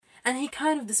And he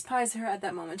kind of despised her at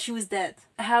that moment. She was dead.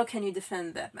 How can you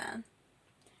defend that man?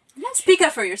 Speak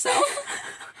up for yourself.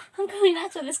 I'm going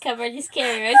out of this cover. It's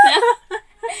scary right now.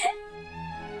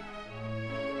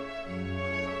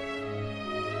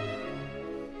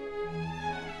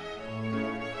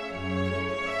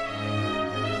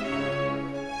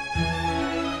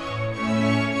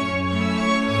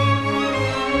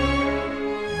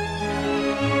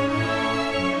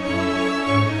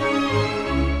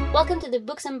 Welcome to the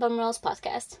Books and Bum Rolls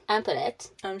podcast. I'm Paulette.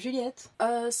 I'm Juliette.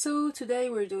 So today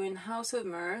we're doing House of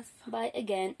Mirth. By,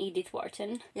 again, Edith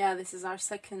Wharton. Yeah, this is our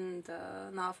second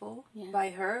novel by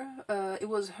her. It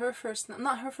was her first,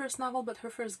 not her first novel, but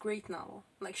her first great novel.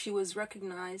 Like, she was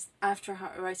recognized after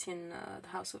writing The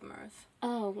House of Mirth.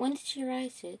 Oh, when did she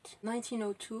write it?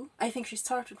 1902. I think she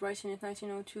started writing it in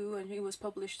 1902 and it was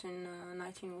published in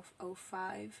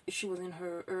 1905. She was in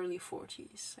her early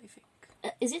 40s, I think.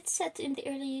 Is it set in the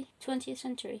early 20th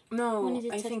century? No,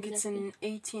 I think it's in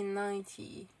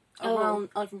 1890.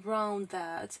 Around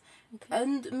that. Okay.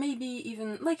 And maybe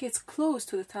even, like, it's close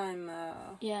to the time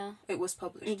it was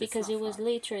published. Because it was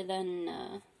later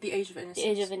than... The Age of Innocence. The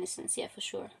Age of Innocence, yeah, for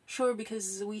sure. Sure,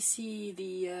 because we see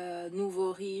the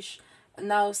Nouveau Riche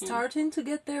now starting to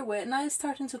get there, now it's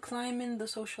starting to climb in the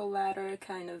social ladder,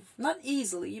 kind of, not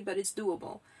easily, but it's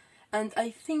doable. And I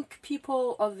think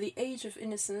people of the Age of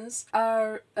Innocence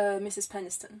are Mrs.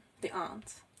 Peniston, the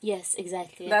aunt. Yes,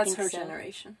 exactly. That's her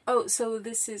generation. Oh, so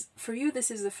this is, for you, this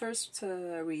is the first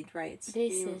read, right?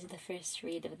 This is the first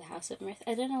read of The House of Mirth.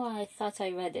 I don't know why I thought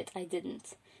I read it. I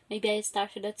didn't. Maybe I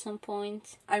started at some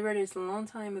point. I read it a long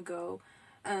time ago.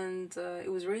 And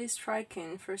it was really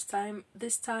striking first time.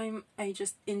 This time I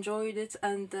just enjoyed it,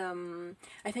 and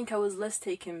I think I was less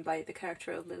taken by the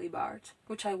character of Lily Bart,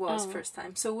 which I was first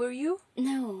time. So were you?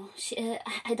 No,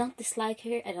 I don't dislike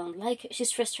her. I don't like her.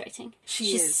 She's frustrating.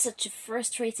 She's such a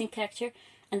frustrating character.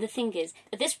 And the thing is,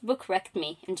 this book wrecked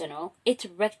me in general. It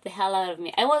wrecked the hell out of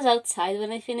me. I was outside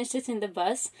when I finished it in the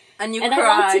bus. And you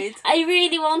cried. I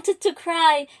really wanted to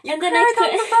cry. You cried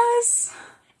on the bus.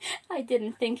 I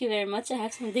didn't. Thank you very much. I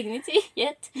have some dignity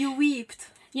yet. You weeped.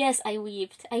 Yes, I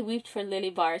weeped. I weeped for Lily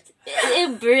Bart.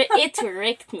 It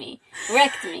wrecked me.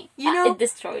 You know, it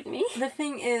destroyed me. The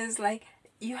thing is, like,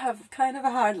 you have kind of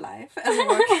a hard life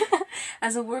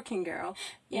as a working girl.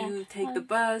 Yeah. You take the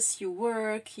bus, you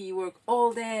work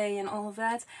all day and all of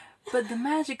that. But the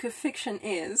magic of fiction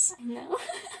is... I know.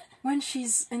 When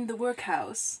she's in the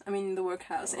workhouse, in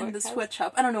the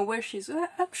sweatshop. I don't know where she's.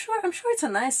 I'm sure it's a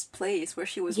nice place where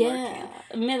she was working. Yeah,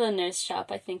 a milliner's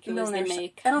shop. I think it was. They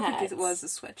make. I don't think it was a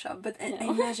sweatshop, but I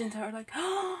imagined her like,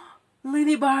 oh,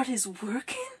 Lily Bart is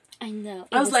working. I know.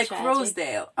 I was like tragic.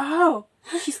 Rosedale. Oh,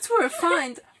 she's too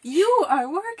refined. You are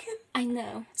working. I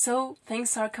know. So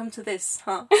things are come to this,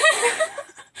 huh?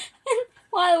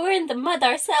 While we're in the mud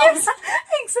ourselves. Yes,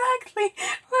 exactly.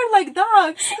 We're like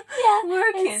dogs. Yeah,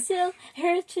 working. And still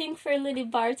hurting for Lily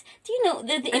Bart. Do you know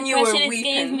the and impression it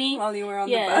gave me? While you were on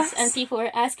the bus. And people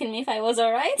were asking me if I was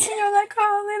alright. And you're like,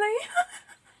 oh, Lily.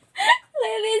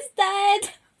 Lily's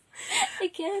dead. I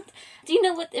can't. Do you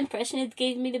know what impression it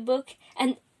gave me, the book?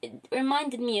 And it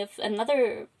reminded me of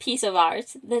another piece of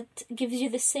art that gives you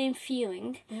the same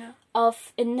feeling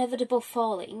of inevitable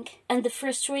falling and the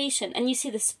frustration, and you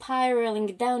see the spiraling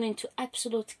down into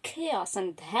absolute chaos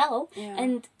and hell,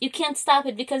 and you can't stop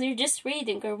it because you're just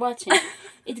reading or watching.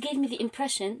 It gave me the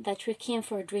impression that Requiem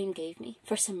for a Dream gave me,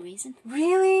 for some reason.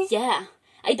 Really? Yeah.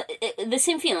 The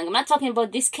same feeling. I'm not talking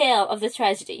about the scale of the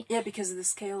tragedy. Yeah, because of the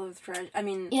scale of the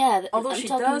tragedy. Although she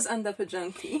does end up a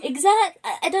junkie. Exactly.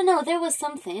 I don't know. There was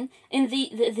something in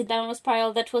the downward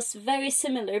spiral that was very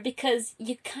similar, because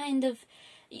you kind of...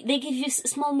 They give you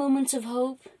small moments of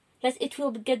hope that it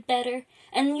will get better.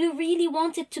 And you really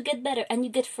want it to get better. And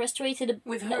you get frustrated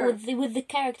with her. With the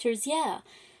characters, yeah.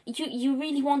 You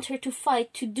really want her to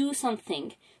fight, to do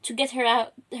something, to get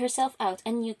herself out,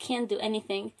 and you can't do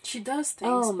anything. She does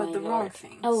things, but the wrong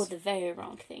things. Oh, the very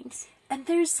wrong things. And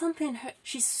there's something,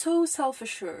 she's so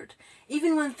self-assured.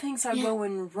 Even when things are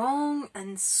going wrong,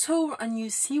 and you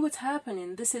see what's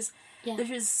happening,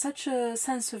 there is such a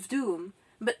sense of doom,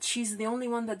 but she's the only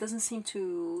one that doesn't seem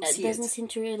to see it. Doesn't seem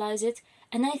to realize it.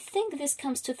 And I think this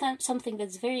comes to something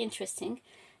that's very interesting.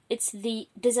 It's the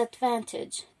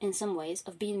disadvantage, in some ways,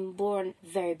 of being born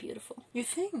very beautiful. You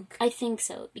think? I think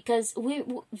so, because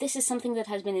this is something that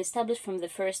has been established from the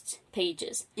first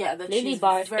pages. Yeah, that Lily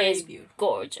Bart is beautiful.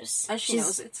 Gorgeous. And she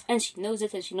knows it. And she knows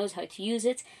it, and she knows how to use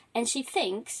it. And she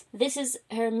thinks this is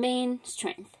her main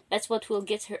strength. That's what will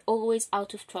get her always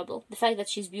out of trouble. The fact that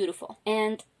she's beautiful.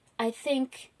 And I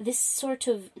think this sort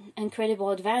of incredible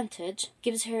advantage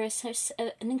gives her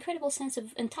an incredible sense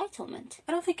of entitlement.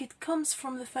 I don't think it comes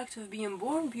from the fact of being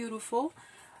born beautiful,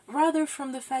 rather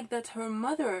from the fact that her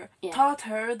mother taught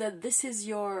her that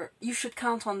you should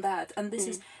count on that, and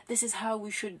this is how we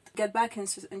should get back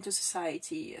into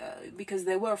society, because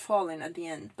they were falling at the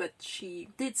end. But she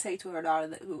did say to her daughter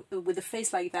that with a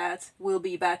face like that, we'll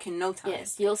be back in no time.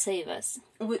 Yes, you'll save us.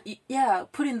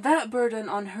 Putting that burden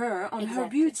on her, her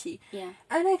beauty. Yeah.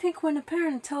 And I think when a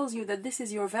parent tells you that this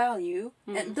is your value,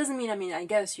 it doesn't mean, I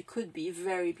guess you could be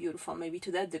very beautiful, maybe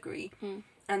to that degree,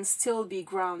 and still be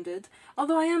grounded.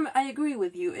 Although I agree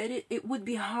with you, it would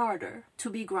be harder to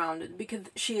be grounded because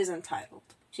she is entitled.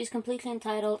 She's completely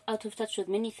entitled, out of touch with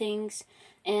many things,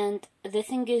 and the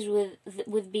thing is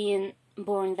with being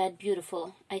born that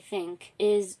beautiful, I think,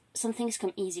 is some things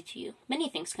come easy to you. Many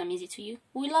things come easy to you.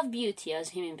 We love beauty as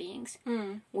human beings.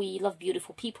 We love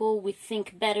beautiful people. We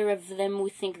think better of them. We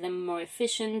think them more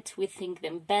efficient. We think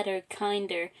them better,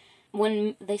 kinder,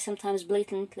 when they sometimes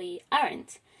blatantly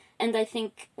aren't. And I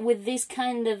think with this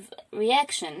kind of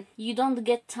reaction, you don't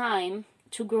get time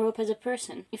to grow up as a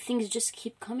person if things just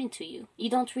keep coming to you. You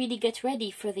don't really get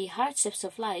ready for the hardships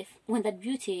of life when that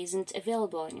beauty isn't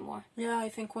available anymore. Yeah, I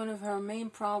think one of her main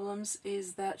problems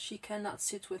is that she cannot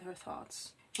sit with her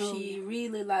thoughts. She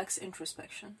really lacks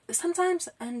introspection. Sometimes,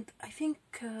 and I think,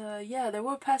 there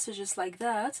were passages like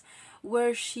that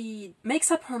where she makes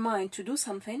up her mind to do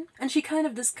something and she kind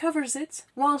of discovers it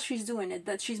while she's doing it,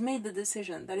 that she's made the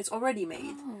decision, that it's already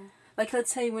made. Like,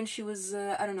 let's say when she was,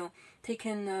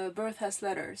 taking Bertha's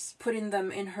letters, putting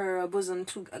them in her bosom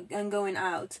and going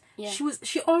out. Yeah.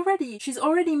 She's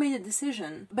already made a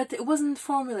decision, but it wasn't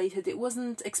formulated, it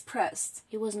wasn't expressed.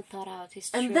 It wasn't thought out, it's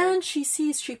true. And then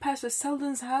she passes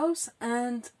Selden's house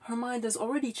and her mind has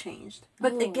already changed.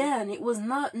 But again, it was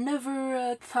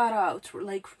never thought out.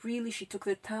 Like, really, she took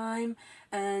the time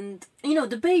and,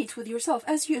 debate with yourself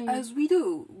as we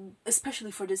do, especially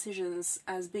for decisions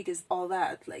as big as all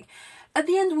that. Like, at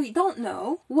the end, we don't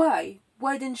know why.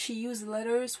 Why didn't she use the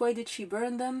letters? Why did she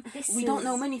burn them? We don't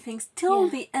know many things. Till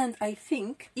the end, I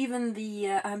think, even the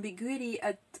ambiguity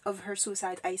of her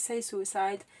suicide. I say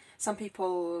suicide. Some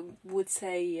people would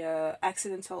say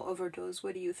accidental overdose.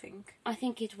 What do you think? I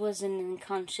think it was an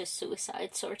unconscious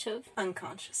suicide, sort of.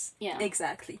 Unconscious. Yeah.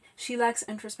 Exactly. She lacks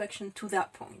introspection to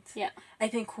that point. Yeah. I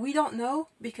think we don't know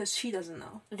because she doesn't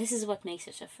know. This is what makes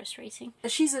it so frustrating.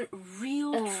 She's a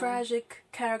real tragic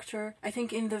character. I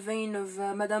think in the vein of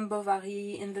Madame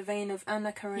Bovary, in the vein of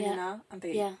Anna Karenina. And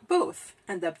they both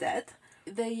end up dead.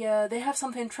 They have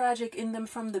something tragic in them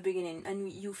from the beginning,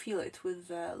 and you feel it with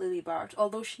Lily Bart.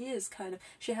 Although she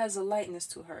has a lightness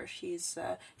to her. She's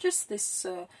just this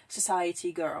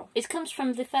society girl. It comes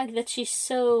from the fact that she's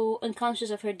so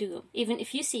unconscious of her doom. Even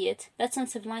if you see it, that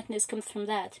sense of lightness comes from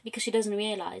that, because she doesn't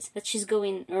realize that she's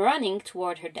running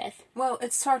toward her death. Well,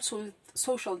 it starts with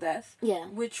social death. Yeah.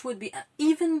 Which would be,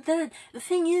 even then, the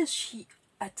thing is, she,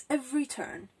 at every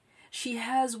turn, she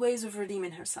has ways of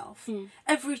redeeming herself.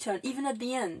 Every turn, even at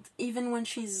the end, even when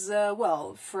she's,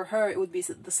 for her it would be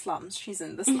the slums. She's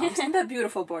in the slums. In that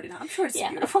beautiful boarding house. I'm sure it's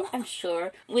beautiful. I'm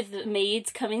sure. With the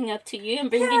maids coming up to you and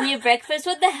bringing you breakfast.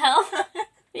 What the hell?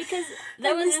 Because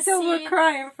there was a still scene... were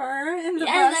crying for her in the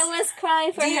bus. And I was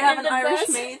crying for her in the bus. Do you have an Irish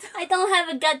maid? I don't have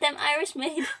a goddamn Irish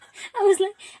maid. I was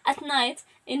like, at night,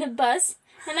 in a bus...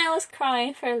 And I was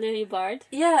crying for Lily Bart.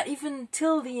 Yeah, even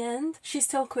till the end, she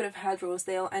still could have had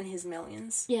Rosedale and his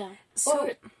millions. Yeah.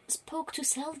 Or spoke to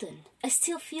Selden. I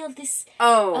still feel this...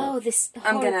 this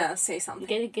I'm gonna say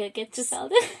something. Get to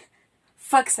Selden?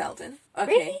 Fuck Selden.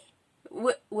 Okay.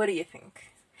 Really? What do you think?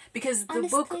 Because the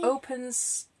book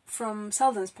opens from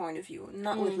Selden's point of view,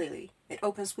 not with Lily. It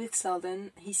opens with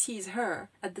Selden. He sees her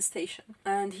at the station.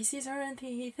 And he sees her and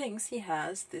he thinks he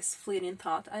has this fleeting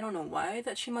thought, I don't know why,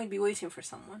 that she might be waiting for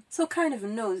someone. So kind of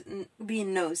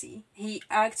being nosy. He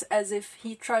acts as if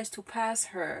he tries to pass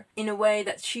her in a way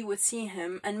that she would see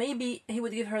him, and maybe he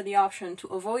would give her the option to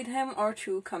avoid him or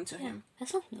to come to him.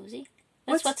 That's not nosy.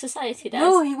 That's what society does.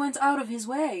 No, he went out of his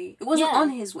way. It wasn't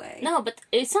on his way. No, but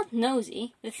it's not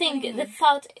nosy. The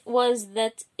thought was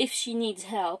that if she needs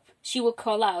help, she will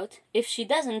call out. If she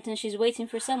doesn't and she's waiting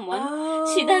for someone,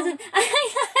 she doesn't.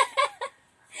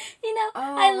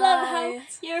 I love how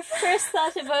your first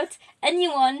thought about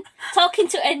anyone talking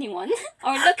to anyone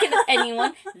or looking at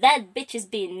anyone, that bitch is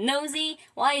being nosy.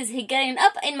 Why is he getting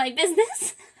up in my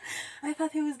business? I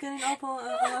thought he was getting all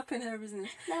up in her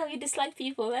business. No, you dislike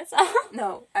people, that's all.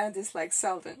 No, I dislike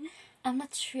Selden. I'm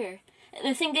not sure.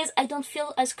 The thing is, I don't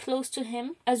feel as close to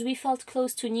him as we felt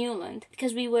close to Newland,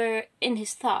 because we were in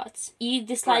his thoughts. You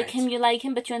dislike him, you like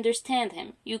him, but you understand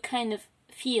him. You kind of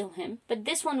feel him. But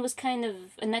this one was kind of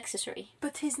an accessory.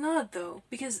 But he's not, though,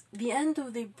 because the end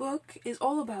of the book is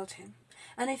all about him.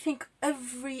 And I think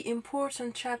every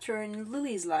important chapter in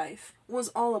Lily's life was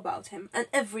all about him. And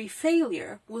every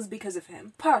failure was because of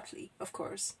him. Partly, of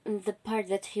course. The part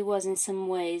that he was in some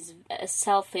ways as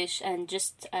selfish and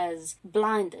just as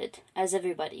blinded as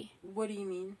everybody. What do you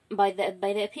mean? By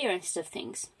the appearance of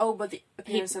things. Oh, but the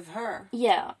appearance of her.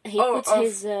 Yeah. He puts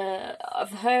his...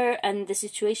 of her and the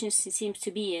situation she seems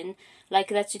to be in. Like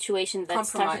that situation that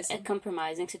started...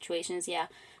 compromising situations, yeah.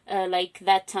 Like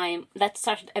that time, that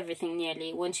started everything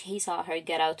nearly, when he saw her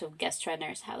get out of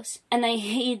Gastreiner's house. And I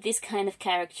hate these kind of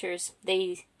characters.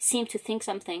 They seem to think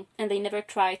something, and they never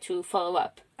try to follow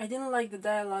up. I didn't like the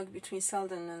dialogue between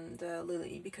Selden and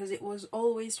Lily, because it was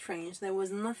always strange. There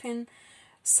was nothing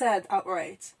said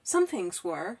outright. Some things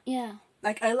were. Yeah.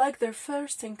 Like, I like their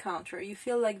first encounter. You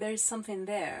feel like there's something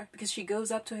there, because she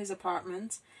goes up to his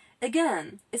apartment.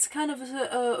 Again, it's kind of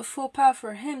a faux pas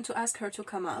for him to ask her to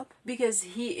come up, because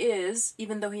he is,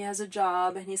 even though he has a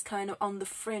job and he's kind of on the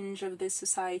fringe of this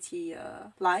society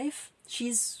life,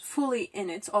 she's fully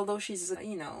in it, although she's,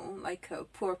 like a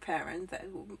poor parent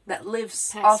that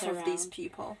lives off of these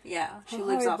people. Yeah, she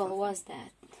lives off of Horrible was that?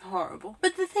 Horrible.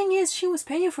 But the thing is, she was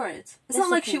paying for it. It's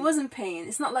not like she wasn't paying.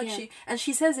 It's not like she... And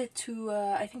she says it to,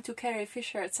 I think, to Carrie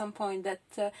Fisher at some point,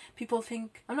 that people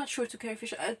think... I'm not sure, to Carrie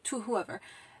Fisher, to whoever...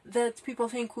 that people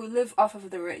think we live off of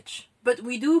the rich. But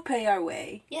we do pay our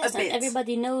way. Yes, a bit. And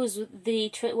everybody knows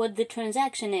what the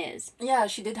transaction is. Yeah,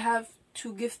 she did have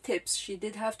to give tips. She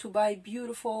did have to buy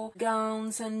beautiful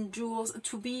gowns and jewels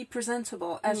to be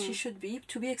presentable as she should be,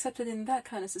 to be accepted in that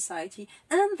kind of society.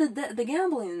 And the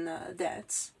gambling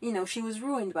debts, she was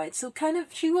ruined by it. So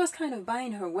she was kind of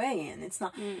buying her way in. It's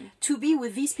not to be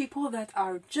with these people that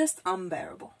are just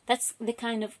unbearable. That's the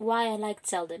kind of why I liked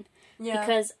Selden. Yeah.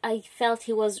 Because I felt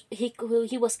he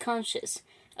was conscious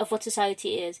of what society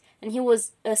is, and he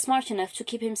was smart enough to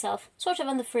keep himself sort of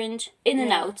on the fringe, in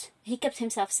and out. He kept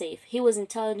himself safe. He was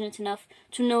intelligent enough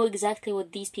to know exactly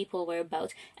what these people were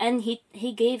about, and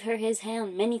he gave her his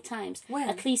hand many times,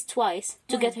 at least twice,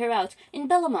 to get her out. In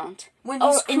Bellamont. When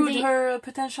he screwed her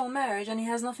potential marriage, and he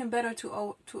has nothing better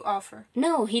to offer.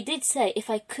 No, he did say,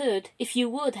 if you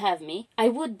would have me, I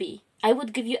would be. I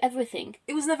would give you everything.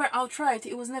 It was never outright.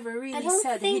 It was never really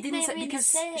said. He didn't say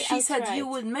because she outright. said you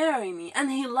would marry me,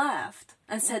 and he laughed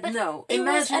and said but no. it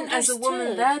Imagine was as a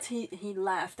woman understood. that he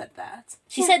laughed at that.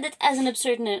 She said that as an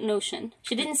absurd notion.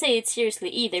 She didn't say it seriously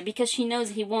either, because she knows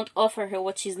he won't offer her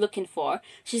what she's looking for.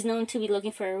 She's known to be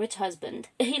looking for a rich husband.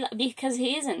 Because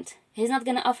he isn't. He's not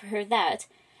going to offer her that.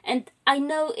 And I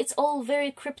know it's all very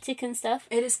cryptic and stuff.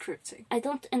 It is cryptic. I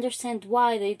don't understand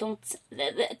why they don't...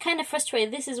 kind of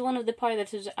frustrated. This is one of the parts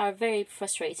that are very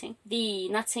frustrating. The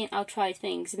not saying outright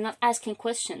things, not asking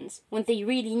questions when they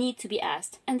really need to be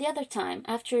asked. And the other time,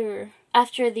 after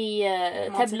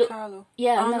the tableau...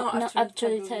 Yeah, after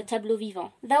the tableau vivant.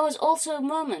 That was also a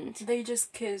moment. They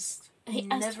just kissed. He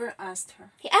never asked her.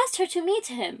 He asked her to meet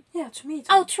him. Yeah, to meet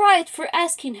him. Outright for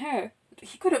asking her.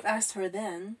 He could have asked her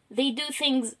then. They do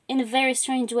things in a very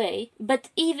strange way, but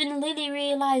even Lily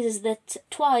realizes that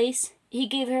twice he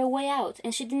gave her a way out,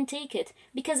 and she didn't take it.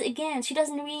 Because, again, she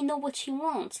doesn't really know what she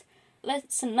wants.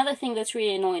 That's another thing that's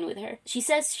really annoying with her. She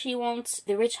says she wants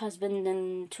the rich husband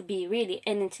and to be really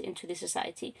into the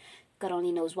society. God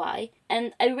only knows why.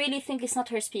 And I really think it's not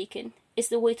her speaking. It's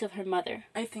the weight of her mother.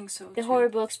 I think so, The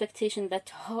horrible expectation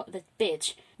that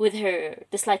bitch with her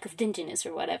dislike of dinginess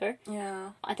or whatever. Yeah.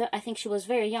 I think she was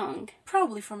very young.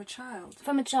 Probably from a child.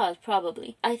 From a child,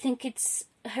 probably. I think it's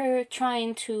her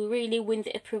trying to really win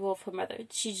the approval of her mother.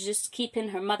 She's just keeping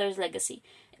her mother's legacy.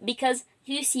 Because,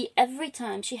 you see, every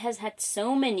time she has had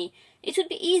so many, it would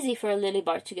be easy for a Lily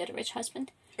Bart to get a rich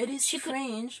husband. It is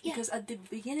strange, because at the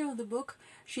beginning of the book,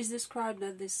 she's described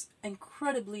as this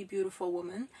incredibly beautiful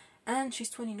woman, and she's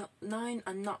 29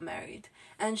 and not married.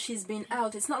 And she's been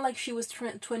out. It's not like she was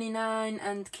 29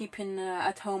 and keeping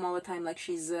at home all the time, like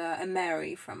she's a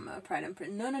Mary from Pride and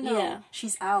Prejudice. No. Yeah.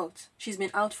 She's out. She's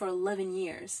been out for 11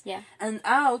 years. Yeah. And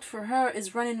out for her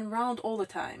is running around all the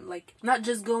time. Like, not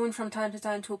just going from time to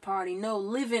time to a party. No,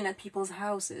 living at people's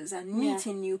houses and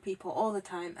meeting new people all the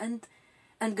time.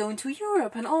 And going to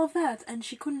Europe and all of that. And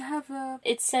she couldn't have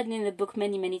It's said in the book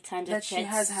many, many times that she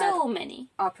has so many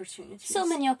opportunities. So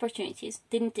many opportunities.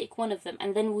 Didn't take one of them.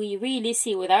 And then we really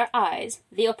see with our eyes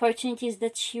the opportunities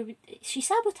that she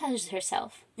sabotages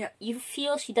herself. Yeah. You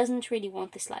feel she doesn't really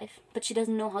want this life, but she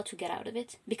doesn't know how to get out of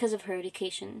it because of her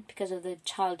education, because of the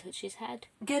childhood she's had.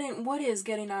 What is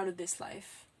getting out of this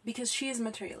life? Because she is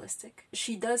materialistic.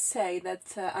 She does say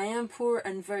that I am poor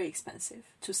and very expensive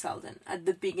to Selden at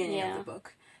the beginning of the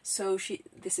book. So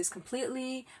this is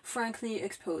completely, frankly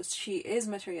exposed. She is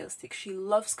materialistic. She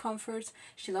loves comfort.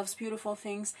 She loves beautiful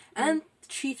things. And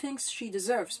she thinks she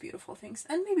deserves beautiful things.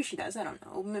 And maybe she does, I don't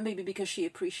know. Maybe because she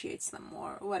appreciates them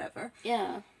more or whatever.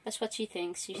 Yeah, that's what she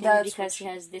thinks. She thinks because she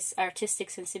has this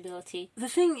artistic sensibility. The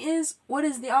thing is, what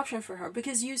is the option for her?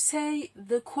 Because you say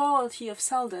the quality of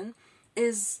Selden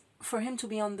is for him to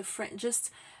be on the fringe,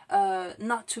 just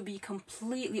not to be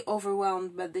completely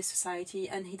overwhelmed by this society,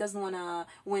 and he doesn't want to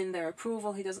win their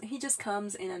approval. He just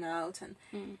comes in and out, and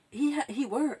he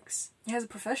works. He has a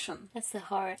profession. That's the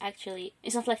horror, actually.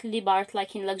 It's not like Lily Bart,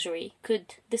 like in Luxury,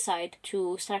 could decide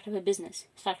to start up a business,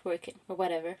 start working, or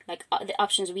whatever. Like the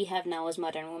options we have now as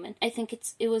modern women. I think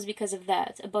it was because of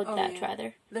that,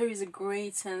 rather. There is a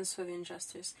great sense of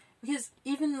injustice. Because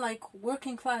even, like,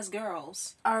 working class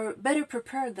girls are better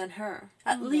prepared than her.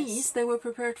 At least they were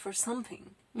prepared for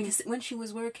something. Because when she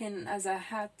was working as a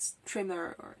hat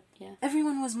trimmer,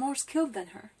 everyone was more skilled than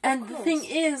her. And the thing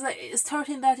is, like,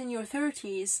 starting that in your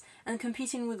 30s and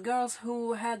competing with girls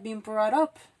who had been brought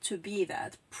up to be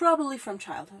that, probably from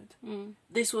childhood.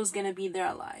 This was gonna be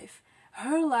their life.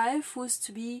 Her life was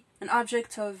to be an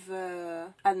object of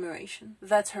admiration.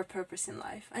 That's her purpose in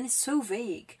life. And it's so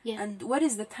vague. Yeah. And what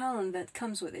is the talent that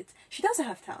comes with it? She doesn't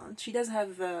have talent. She doesn't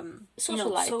have...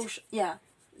 socialite.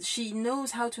 She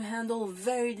knows how to handle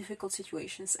very difficult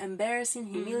situations. Embarrassing,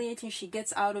 humiliating. She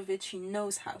gets out of it. She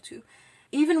knows how to.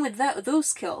 Even with those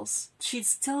skills, she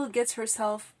still gets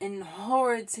herself in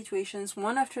horrid situations,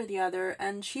 one after the other.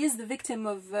 And she is the victim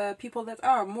of people that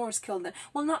are more skilled than...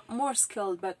 Well, not more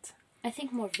skilled, but... I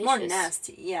think more vicious. More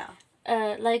nasty, yeah.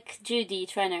 Like Judy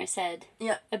Trenner said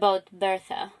Yeah. about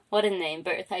Bertha. What a name,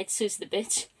 Bertha. It suits the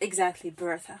bitch. Exactly,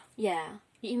 Bertha. Yeah.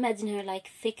 You imagine her,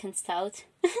 like, thick and stout.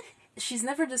 She's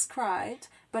never described,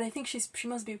 but I think she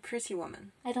must be a pretty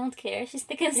woman. I don't care. She's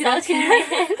thick and stout in my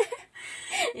head.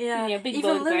 Yeah.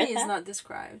 Even Lily is not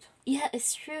described. Yeah,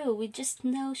 it's true. We just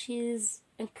know she's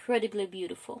incredibly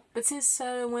beautiful. But since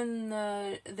when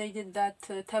they did that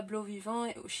Tableau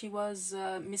Vivant, she was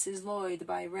Mrs. Lloyd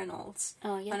by Reynolds.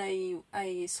 Oh, yeah. And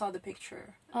I saw the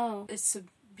picture. Oh. It's a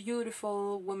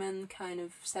beautiful woman, kind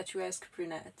of statuesque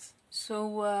brunette.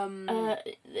 So,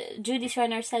 Judy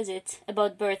Schreiner says it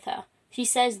about Bertha. She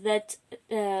says that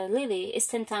Lily is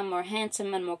 10 times more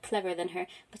handsome and more clever than her,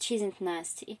 but she isn't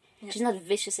nasty. Yeah. She's not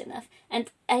vicious enough.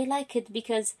 And I like it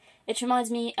because it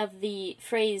reminds me of the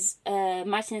phrase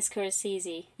Martin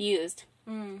Scorsese used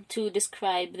to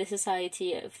describe the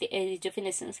society of the Age of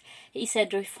Innocence. He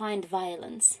said refined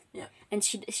violence. Yeah. And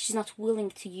she's not willing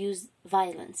to use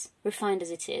violence, refined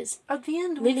as it is. At the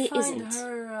end, Lily we find isn't.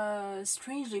 her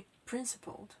strangely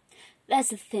principled. That's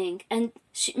the thing. And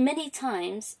many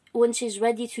times, when she's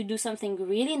ready to do something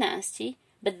really nasty,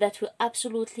 but that will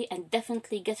absolutely and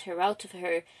definitely get her out of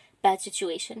her bad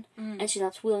situation, and she's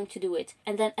not willing to do it.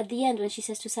 And then at the end, when she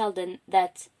says to Selden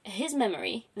that his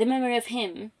memory, the memory of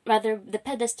him, rather the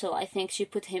pedestal I think she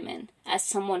put him in, as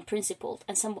someone principled,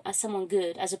 and as someone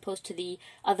good, as opposed to the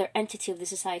other entity of the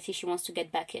society she wants to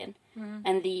get back in,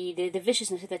 and the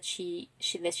viciousness that she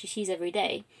sees every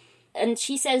day. And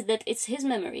she says that it's his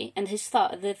memory and his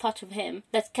the thought of him,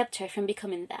 that kept her from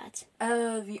becoming that.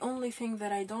 The only thing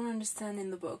that I don't understand in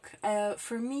the book,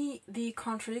 for me, the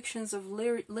contradictions of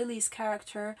Lily's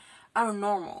character are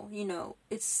normal, you know.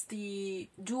 It's the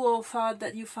dual thought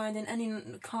that you find in any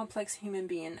complex human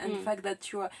being, and the fact that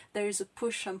there is a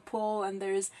push and pull, and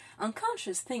there is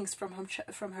unconscious things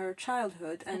from her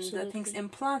childhood, and things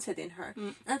implanted in her,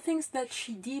 and things that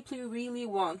she deeply really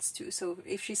wants to. So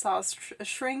if she saw a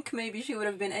shrink, maybe she would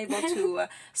have been able to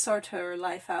sort her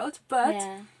life out, but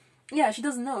yeah, she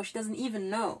doesn't know. She doesn't even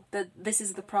know that this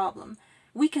is the problem.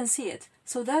 We can see it,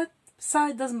 so that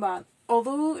side doesn't bother.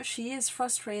 Although she is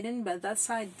frustrating, but that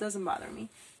side doesn't bother me.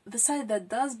 The side that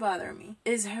does bother me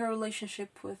is her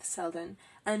relationship with Selden,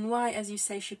 and why, as you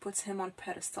say, she puts him on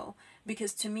pedestal.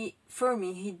 Because for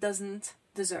me, he doesn't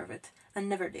deserve it, and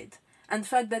never did. And the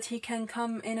fact that he can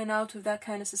come in and out of that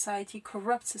kind of society,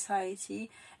 corrupt society,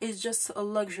 is just a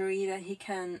luxury that he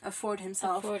can afford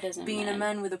himself, being a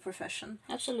man with a profession.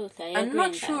 Absolutely, I'm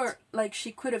not sure, like,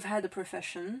 she could have had a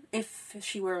profession if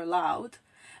she were allowed.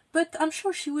 But I'm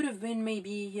sure she would have been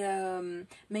maybe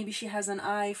she has an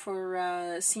eye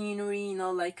for scenery, you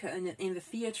know, like in the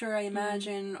theater, I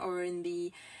imagine, or in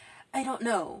the I don't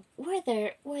know. Were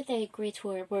they great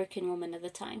working women at the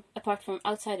time, apart from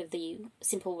outside of the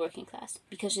simple working class?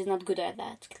 Because she's not good at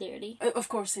that, clearly. Of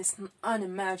course, it's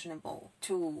unimaginable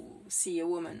to see a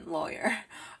woman lawyer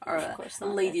or a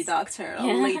lady doctor, a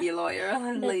lady lawyer,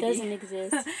 a lady. That doesn't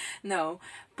exist. No,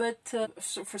 but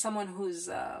for someone who's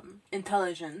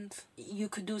intelligent, you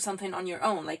could do something on your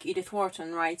own, like Edith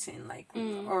Wharton writing, like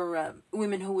or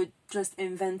women who would just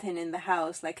inventing in the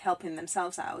house, like helping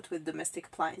themselves out with domestic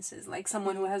appliances, like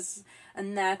someone who has a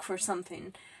knack for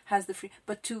something has the free.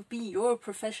 But to be your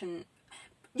profession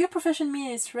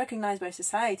means it's recognized by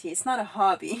society. It's not a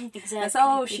hobby.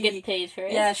 Exactly. You get paid for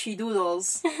it. Yeah, she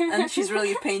doodles, and she's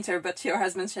really a painter. But your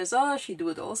husband says, "Oh, she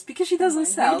doodles," because she doesn't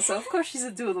sell. So of course she's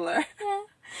a doodler. Yeah.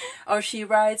 Or she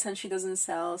writes and she doesn't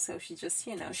sell, so she just,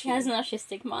 she has an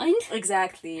artistic mind.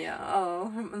 Exactly.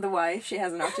 The wife, she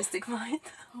has an artistic mind.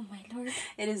 Oh my lord.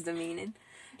 It is the meaning.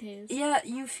 It is. Yeah,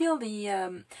 you feel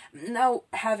the now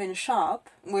having a shop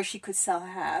where she could sell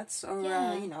hats or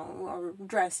or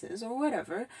dresses or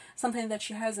whatever, something that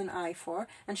she has an eye for,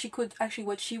 and she could actually,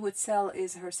 what she would sell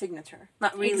is her signature,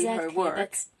 not really her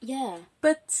work.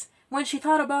 But when she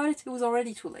thought about it, it was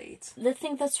already too late. The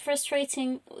thing that's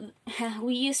frustrating,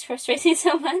 we use frustrating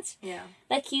so much. Yeah.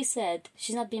 Like you said,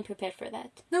 she's not being prepared for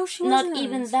that. No, she wasn't. Not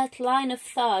even that line of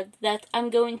thought that I'm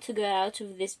going to get out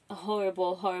of this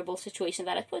horrible, horrible situation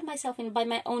that I put myself in by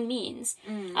my own means.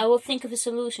 I will think of a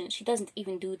solution. She doesn't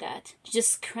even do that. She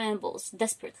just scrambles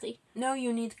desperately. No,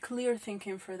 you need clear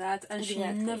thinking for that, and she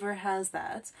never has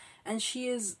that. And she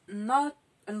is not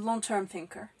a long-term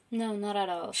thinker. No, not at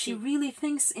all. She really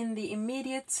thinks in the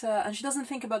immediate, and she doesn't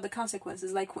think about the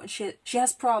consequences. Like when she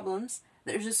has problems,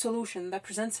 there's a solution that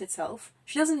presents itself.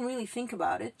 She doesn't really think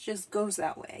about it, just goes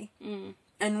that way.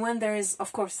 And when there is,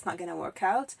 of course, it's not going to work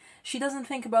out, she doesn't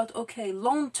think about, okay,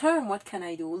 long term, what can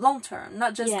I do? Long term,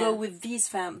 not just go with these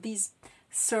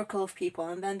circle of people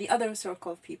and then the other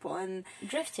circle of people and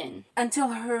drifting until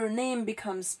her name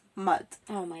becomes mud.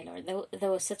 Oh my lord, there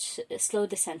was such a slow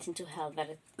descent into hell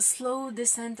slow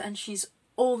descent, and she's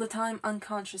all the time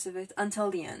unconscious of it until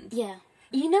the end. Yeah.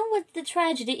 You know what the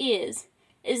tragedy is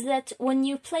that when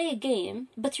you play a game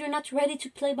but you're not ready to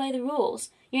play by the rules,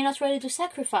 you're not ready to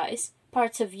sacrifice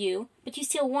parts of you, but you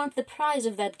still want the prize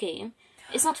of that game,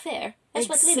 it's not fair. That's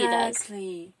what Lily does.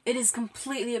 Exactly. It is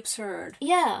completely absurd.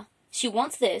 Yeah. She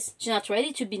wants this. She's not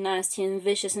ready to be nasty and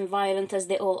vicious and violent as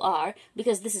they all are,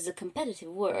 because this is a competitive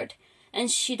world.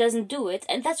 And she doesn't do it,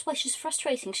 and that's why she's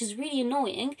frustrating. She's really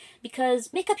annoying,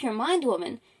 because make up your mind,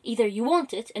 woman. Either you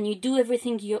want it, and you do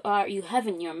everything you have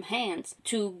in your hands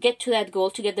to get to that goal,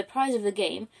 to get the prize of the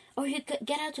game, or you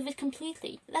get out of it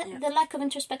completely. The lack of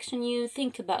introspection you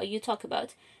talk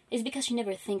about, is because you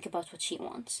never think about what she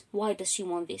wants. Why does she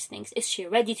want these things? Is she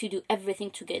ready to do everything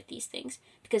to get these things?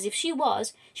 Because if she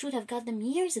was, she would have got them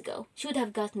years ago. She would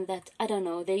have gotten that, I don't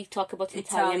know, they talk about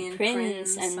Italian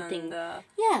prince and things.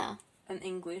 An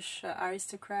English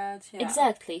aristocrat. Yeah.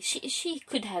 Exactly. She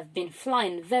could have been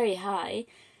flying very high,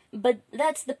 but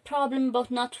that's the problem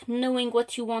about not knowing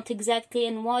what you want exactly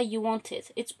and why you want it.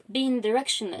 It's being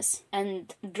directionless,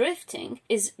 and drifting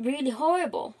is really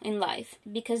horrible in life,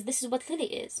 because this is what Lily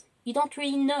is. You don't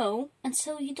really know, and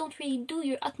so you don't really do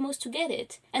your utmost to get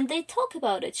it. And they talk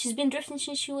about it. She's been drifting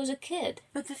since she was a kid.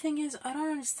 But the thing is, I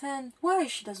don't understand why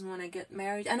she doesn't want to get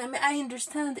married. And I mean, I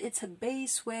understand it's a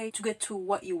base way to get to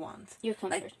what you want. Your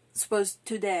comfort. Like, suppose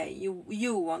today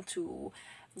you want to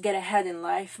get ahead in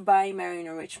life by marrying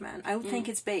a rich man. I would think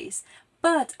it's base.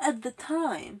 But at the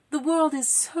time, the world is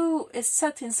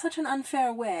set in such an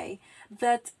unfair way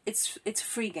that it's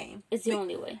free game. It's the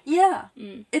only way. Yeah.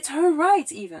 It's her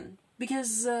right even.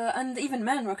 Because, and even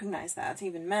men recognize that.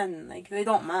 Even men, like, they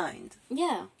don't mind.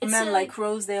 Yeah. A man like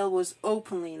Rosedale was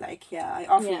openly like, I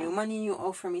offer you money, you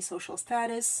offer me social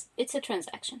status. It's a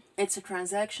transaction. It's a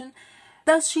transaction.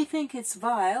 Does she think it's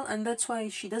vile, and that's why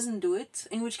she doesn't do it?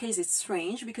 In which case it's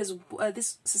strange, because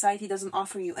this society doesn't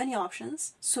offer you any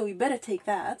options, so you better take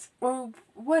that. Or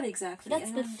what exactly? That's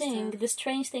the thing, the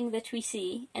strange thing that we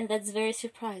see, and that's very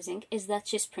surprising, is that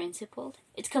she's principled.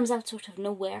 It comes out sort of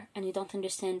nowhere, and you don't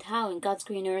understand how in God's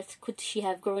green earth could she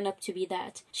have grown up to be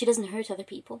that. She doesn't hurt other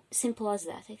people. Simple as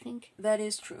that, I think. That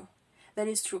is true. That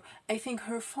is true. I think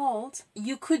her fault,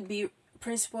 you could be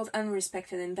principled and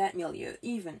respected in that milieu,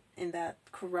 even in that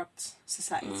corrupt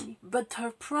society. But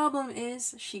her problem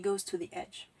is she goes to the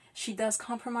edge. She does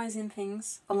compromising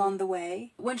things along the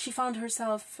way. When she found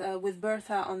herself with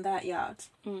Bertha on that yacht,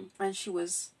 and she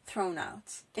was thrown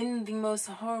out in the most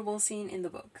horrible scene in the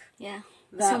book. Yeah.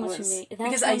 That so was much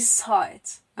because I saw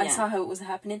it. I saw how it was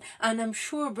happening, and I'm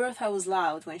sure Bertha was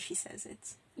loud when she says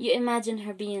it. You imagine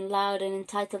her being loud and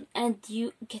entitled, and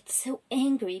you get so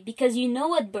angry because you know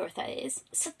what Bertha is.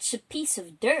 Such a piece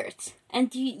of dirt.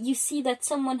 And you see that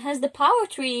someone has the power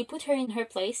to really put her in her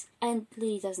place, and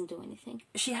Lily doesn't do anything.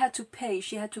 She had to pay.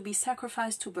 She had to be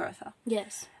sacrificed to Bertha.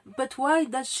 Yes. But why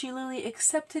does she really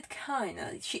accept it?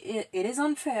 Kinda. It is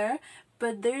unfair,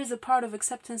 but there is a part of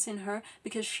acceptance in her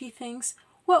because she thinks,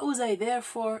 what was I there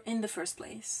for in the first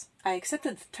place? I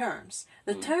accepted the terms.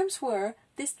 The terms were,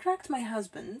 distract my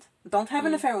husband. Don't have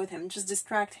an affair with him. Just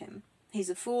distract him. He's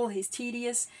a fool. He's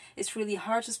tedious. It's really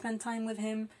hard to spend time with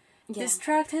him. Yeah.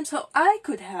 Distract him so I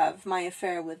could have my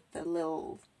affair with the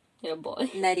little boy.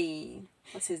 Nettie.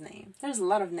 What's his name? There's a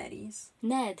lot of Netties.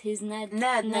 Ned. He's Ned.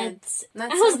 Ned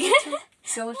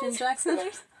Silverton Jackson.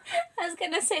 I was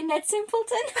gonna say Ned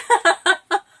Simpleton.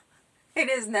 It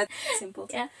is Ned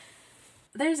Simpleton. Yeah.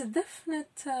 There's a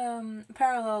definite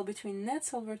parallel between Ned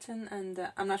Silverton and...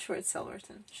 I'm not sure it's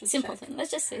Silverton. Simpleton. Check.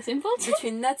 Let's just say Simpleton.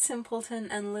 Between Ned Simpleton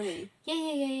and Lily.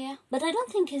 Yeah. But I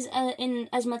don't think he's in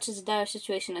as much as a dire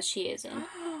situation as she is in.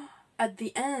 At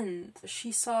the end,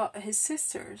 she saw his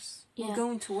sisters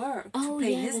going to work to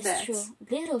pay his debts. True.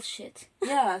 Little shit.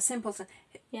 Yeah, Simpleton.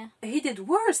 Yeah. He did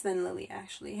worse than Lily,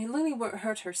 actually. Lily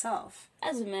hurt herself.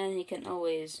 As a man, he can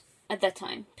always... At that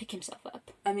time, pick himself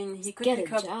up. I mean, he could get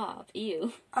pick a up... job.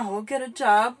 Ew. Oh, get a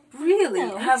job? Really?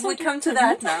 No, have we come to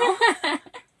that now?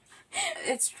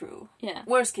 It's true. Yeah.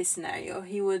 Worst case scenario,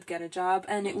 he would get a job,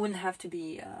 and it wouldn't have to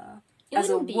be as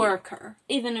a worker.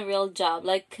 Even a real job,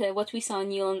 like what we saw in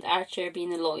Newland Archer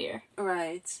being a lawyer.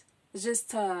 Right. It's just,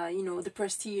 the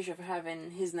prestige of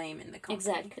having his name in the company.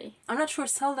 Exactly. I'm not sure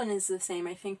Selden is the same.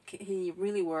 I think he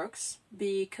really works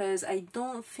because I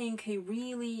don't think he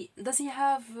really... Does he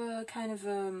have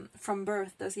from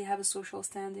birth, does he have a social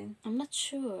standing? I'm not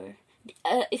sure.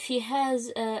 If he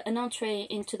has an entree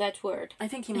into that word. I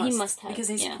think he must. He must have. Because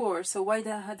he's poor, so why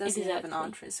does he have an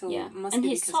entree? So must and be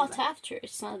he's sought after.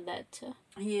 It's not that...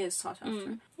 He is sought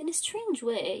after. In a strange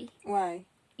way. Why?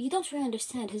 You don't really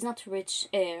understand. He's not a rich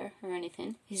heir or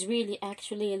anything. He's really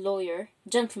actually a lawyer.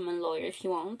 Gentleman lawyer, if you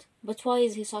want. But why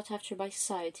is he sought after by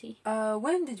society?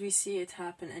 When did we see it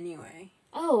happen anyway?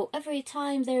 Oh, every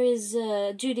time there is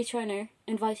Judy Turner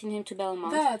inviting him to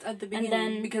Belmont. That, at the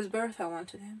beginning, because Bertha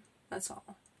wanted him. That's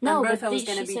all. No, and Bertha was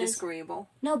going to be says, disagreeable.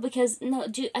 No, because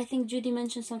I think Judy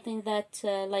mentioned something that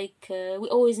we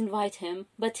always invite him,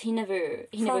 but he never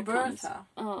For Bertha. Comes.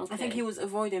 Oh, okay. I think he was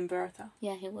avoiding Bertha.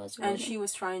 Yeah, he was. And she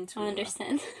was trying to. I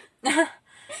understand.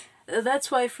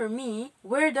 That's why for me,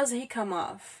 where does he come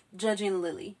off judging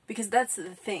Lily? Because that's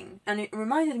the thing. And it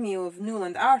reminded me of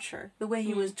Newland Archer, the way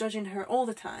he was judging her all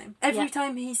the time. Every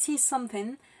time he sees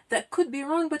something that could be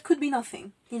wrong but could be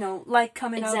nothing. Like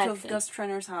coming out of Gus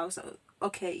Trenner's house.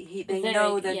 Okay, they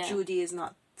know that Judy is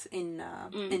not in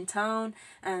town,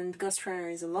 and Gus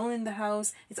Trenner is alone in the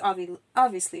house. It's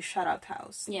obviously shut-out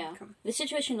house. Yeah, the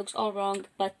situation looks all wrong,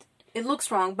 but... It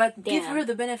looks wrong, but give her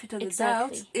the benefit of the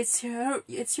doubt. It's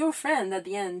your friend at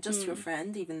the end, just your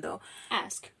friend, even though...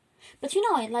 Ask. But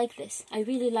I like this. I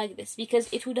really like this,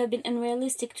 because it would have been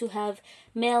unrealistic to have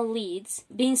male leads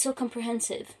being so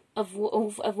comprehensive of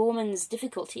a woman's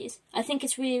difficulties. I think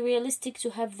it's really realistic to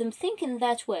have them think in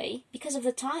that way because of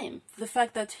the time. The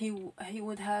fact that he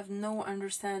would have no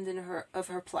understanding of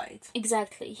her plight.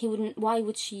 Exactly. He wouldn't. Why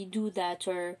would she do that,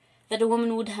 or that a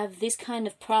woman would have this kind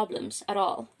of problems at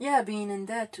all? Yeah, being in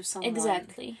debt to someone.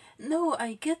 Exactly. No,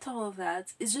 I get all of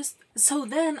that. It's just so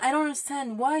then I don't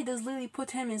understand why does Lily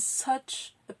put him in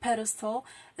such a pedestal,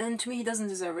 and to me he doesn't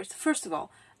deserve it. First of all,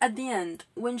 at the end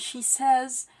when she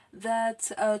says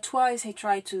that twice he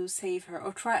tried to save her,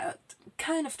 or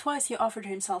twice he offered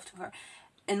himself to her.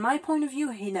 In my point of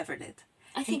view, he never did.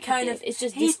 I think he did. It's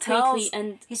just discreetly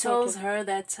and he tells her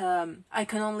that I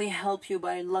can only help you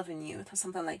by loving you, or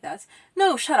something like that.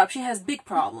 No, shut up. She has big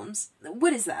problems.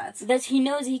 What is that? That he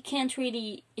knows he can't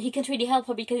really help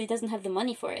her because he doesn't have the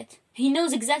money for it. He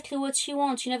knows exactly what she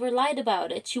wants. She never lied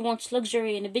about it. She wants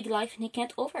luxury and a big life, and he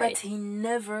can't offer it. But he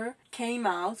never came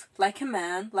out like a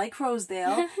man, like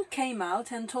Rosedale, came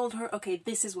out and told her, okay,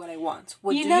 this is what I want.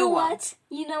 What do you want?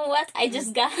 You know what? I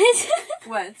just got it.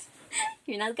 What?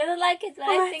 You're not gonna like it, but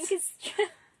what? I think it's true.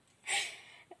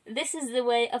 This is the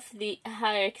way of the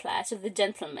higher class, of the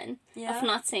gentleman, of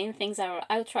not saying things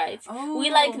outright. Oh. We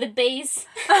like the base.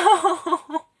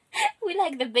 Oh. We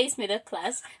like the base middle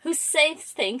class who says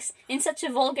things in such a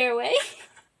vulgar way.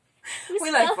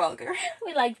 Like vulgar.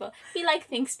 We like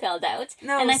things spelled out,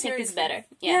 and I think it's better.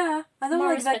 Yeah, I don't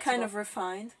like that kind of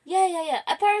refined. Yeah.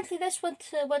 Apparently, that's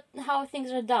how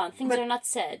things are done. Things are not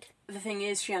said. The thing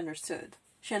is, she understood.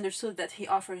 She understood that he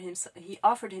offered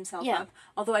himself up,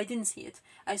 although I didn't see it.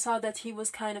 I saw that he was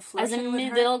kind of flirting with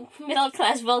her. As a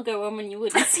middle-class vulgar woman, you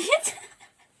wouldn't see it.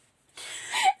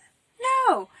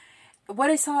 No!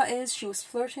 What I saw is she was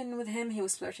flirting with him, he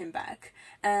was flirting back.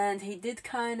 And he did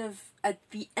kind of, at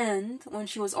the end, when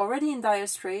she was already in dire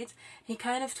strait, he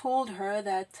kind of told her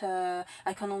that,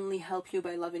 I can only help you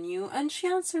by loving you. And she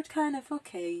answered kind of,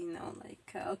 okay,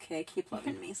 okay, keep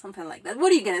loving me, something like that.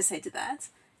 What are you gonna say to that?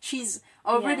 She's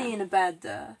already in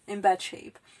bad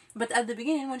shape. But at the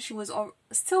beginning, when she was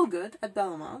still good at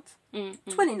Belmont,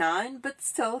 29, but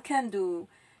still can do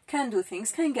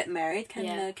things, can get married,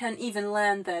 can even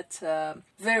land that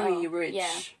very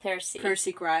rich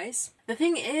Percy Grice. The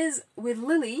thing is, with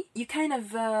Lily, you kind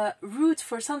of root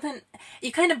for something,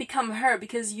 you kind of become her,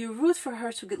 because you root for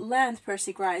her to land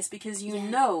Percy Grice, because you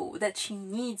know that she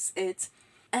needs it.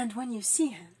 And when you see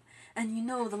him, and you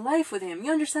know the life with him,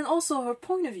 you understand also her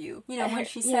point of view. You know, when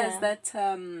she says that,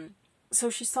 so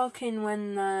she's talking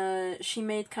when she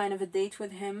made kind of a date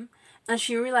with him, and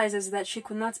she realizes that she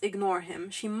could not ignore him.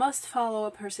 She must follow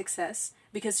up her success,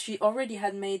 because she already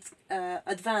had made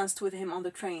advanced with him on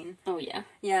the train. Oh, yeah.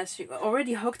 Yeah, she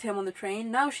already hooked him on the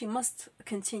train. Now she must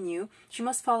continue. She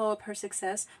must follow up her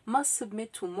success, must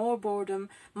submit to more boredom,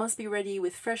 must be ready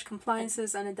with fresh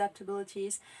compliances and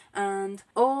adaptabilities, and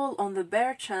all on the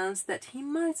bare chance that he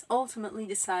might ultimately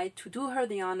decide to do her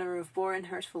the honor of boring,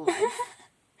 hurtful life.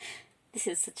 This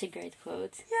is such a great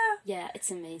quote. Yeah. Yeah,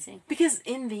 it's amazing. Because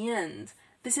in the end,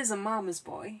 this is a mama's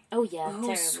boy. Oh, yeah, who's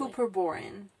terribly. super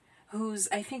boring. Who's,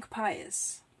 I think,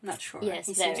 pious. Not sure. Yes,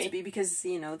 he very. seems to be, because,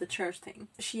 you know, the church thing.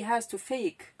 She has to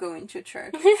fake going to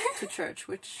church,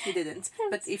 which she didn't.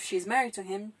 But if she's married to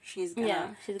him, she's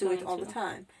gonna do it all the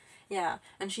time. Yeah,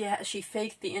 and she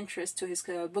faked the interest to his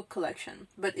book collection.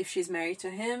 But if she's married to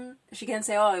him, she can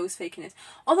say, oh, I was faking it.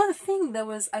 Although the thing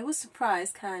I was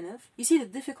surprised, kind of. You see the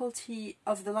difficulty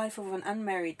of the life of an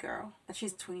unmarried girl. And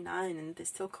she's 29 and they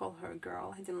still call her a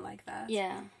girl. I didn't like that.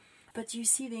 Yeah. But you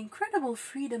see the incredible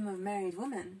freedom of married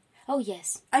women. Oh,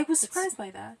 yes. I was surprised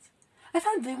by that. I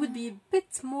thought they would be a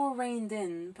bit more reined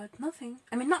in, but nothing.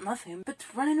 I mean, not nothing, but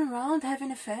running around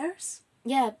having affairs.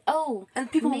 Yeah,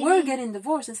 And people were getting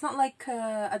divorced. It's not like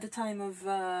at the time of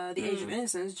the Age of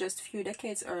Innocence, just a few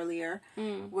decades earlier,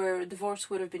 where divorce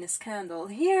would have been a scandal.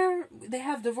 Here, they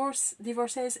have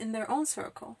divorcees in their own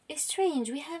circle. It's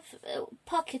strange. We have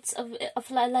pockets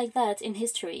of like that in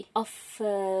history, of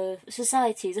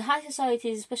societies. High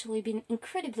societies especially been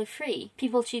incredibly free.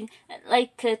 People cheat,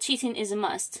 cheating is a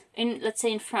must. Let's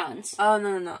say in France. Oh,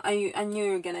 no. I knew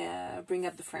you were gonna bring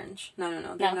up the French. No.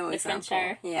 There's no the example. French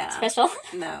are special.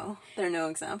 special. No, there are no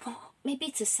example. Maybe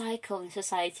it's a cycle in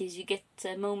societies. You get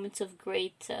moments of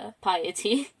great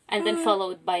piety and then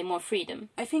followed by more freedom.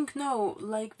 I think no,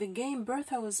 like the game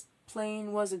Bertha was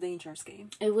playing was a dangerous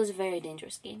game. It was a very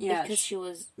dangerous game. Yeah, because she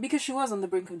was on the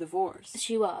brink of divorce.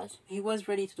 She was. He was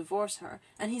ready to divorce her,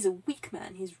 and he's a weak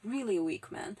man. He's really a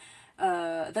weak man.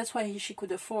 That's why she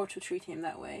could afford to treat him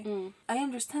that way. I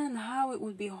understand how it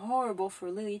would be horrible for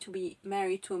Lily to be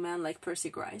married to a man like Percy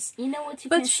Grice. You know what you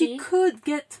can see? But she could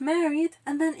get married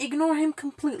and then ignore him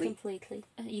completely. Completely.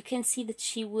 You can see that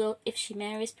she will, if she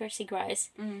marries Percy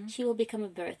Grice, she will become a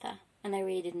Bertha. And I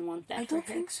really didn't want that for her. I don't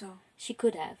think so. She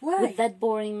could have. Why? With that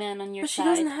boring man on your side.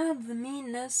 But she doesn't have the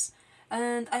meanness,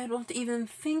 and I don't even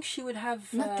think she would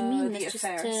have not the meanness,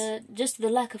 just the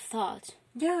lack of thought.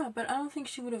 Yeah, but I don't think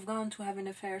she would have gone to having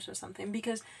affairs or something,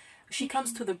 because she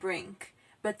comes to the brink,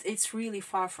 but it's really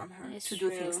far from her to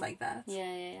do things like that.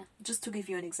 Yeah. Just to give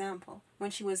you an example, when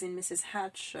she was in Mrs.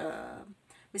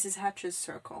 Hatch's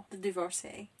circle, the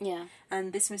divorcee. Yeah.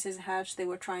 And this Mrs. Hatch, they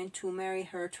were trying to marry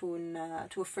her to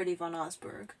a Freddie von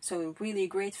Osberg. So a really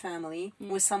great family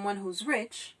with someone who's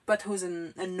rich, but who's a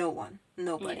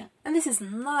nobody. Yeah. And this is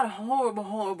not a horrible,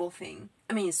 horrible thing.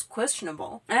 I mean, it's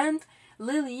questionable. And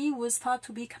Lily was thought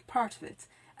to be part of it.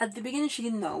 At the beginning, she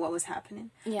didn't know what was happening.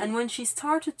 Yeah. And when she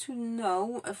started to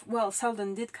know,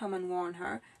 Selden did come and warn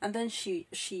her, and then she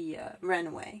ran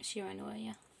away. She ran away,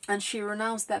 yeah. And she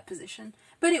renounced that position.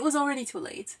 But it was already too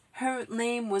late. Her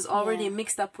name was already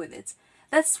mixed up with it.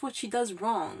 That's what she does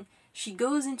wrong. She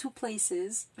goes into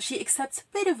places, she accepts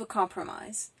a bit of a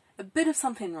compromise, a bit of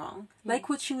something wrong. Like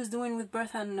what she was doing with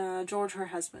Bertha and George, her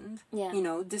husband. Yeah. You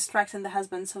know, distracting the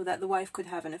husband so that the wife could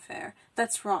have an affair.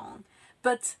 That's wrong.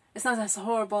 But it's not as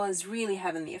horrible as really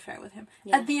having the affair with him.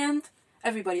 Yeah. At the end,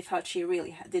 everybody thought she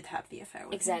really did have the affair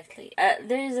with him. Exactly.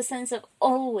 There is a sense of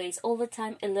always, all the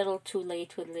time, a little too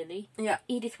late with Lily. Yeah.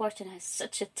 Edith Wharton has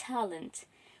such a talent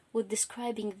with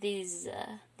describing these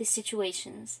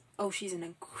situations. Oh, she's an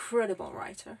incredible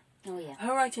writer. Oh, yeah.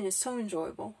 Her writing is so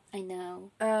enjoyable. I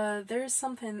know. There is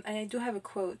something... I do have a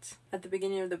quote at the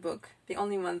beginning of the book. The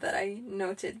only one that I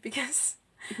noted because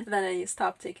then I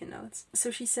stopped taking notes.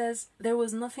 So she says, "There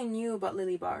was nothing new about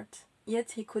Lily Bart.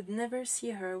 Yet he could never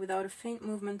see her without a faint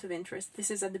movement of interest."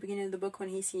 This is at the beginning of the book when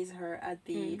he sees her at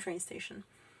the train station.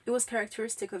 "It was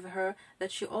characteristic of her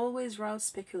that she always roused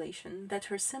speculation, that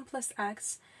her simplest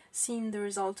acts seemed the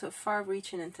result of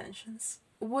far-reaching intentions."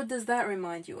 What does that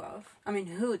remind you of? I mean,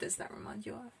 who does that remind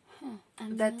you of?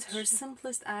 That her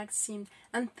simplest acts seemed...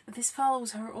 And this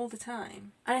follows her all the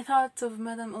time. And I thought of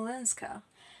Madame Olenska.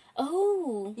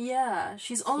 Oh! Yeah,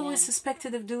 she's always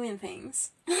suspected of doing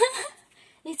things.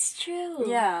 It's true.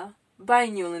 Yeah. By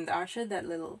Newland Archer, that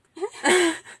little...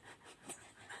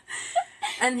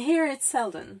 And here it's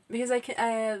Selden, because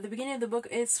the beginning of the book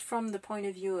is from the point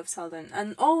of view of Selden,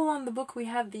 and all along the book we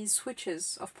have these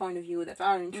switches of point of view that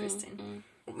are interesting.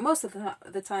 Most of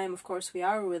the time, of course, we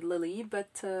are with Lily,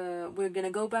 but we're gonna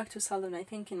go back to Selden, I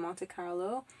think, in Monte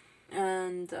Carlo,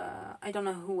 and I don't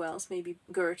know who else, maybe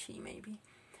Gertie, maybe.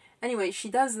 Anyway, she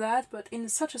does that, but in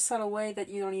such a subtle way that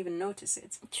you don't even notice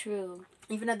it. True.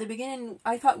 Even at the beginning,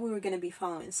 I thought we were going to be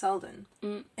following Selden.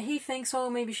 He thinks, oh,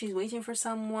 maybe she's waiting for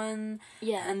someone.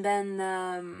 Yeah. And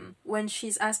then when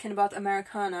she's asking about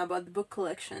Americana, about the book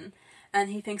collection,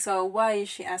 and he thinks, oh, why is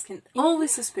she asking?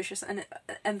 Always suspicious.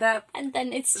 And that... And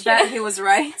then it's true. That he was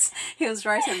right. He was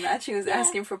right in that. She was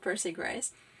asking for Percy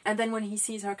Grace. And then when he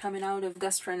sees her coming out of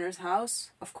Gus Trenner's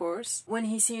house, of course. When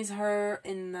he sees her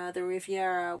in the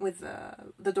Riviera with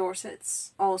the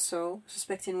Dorsets, also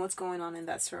suspecting what's going on in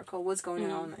that circle, what's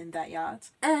going on in that yacht.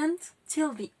 And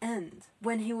till the end,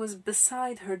 when he was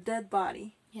beside her dead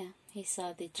body. Yeah, he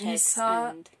saw the checks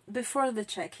before the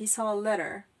check, he saw a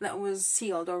letter that was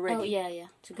sealed already. Oh, yeah.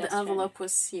 To Gus the envelope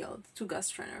was sealed to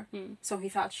Gus Trenner. So he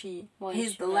thought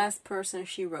he's the last person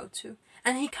she wrote to.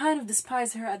 And he kind of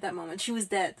despised her at that moment. She was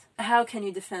dead. How can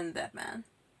you defend that man?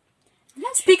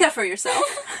 Speak up for yourself.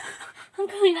 I'm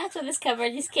going out of this cover.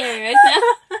 You're scary right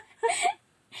now.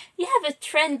 You have a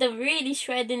trend of really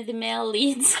shredding the male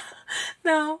leads.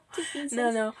 No.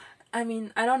 I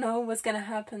mean, I don't know what's gonna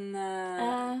happen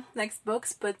next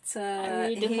books, but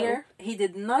here he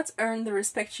did not earn the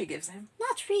respect she gives him.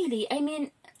 Not really. I mean,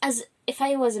 as if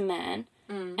I was a man,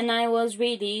 and I was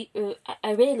really,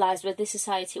 I realized what this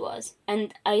society was,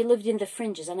 and I lived in the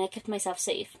fringes, and I kept myself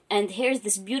safe. And here's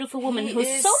this beautiful woman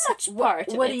who's so much part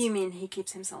of it. What do you mean he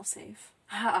keeps himself safe?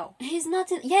 How? He's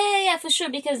not... Yeah, for sure,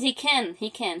 because he can.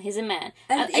 He's a man.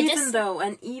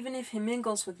 And even if he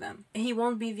mingles with them, he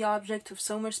won't be the object of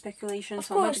so much speculation,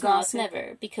 so much gossip. Of course not,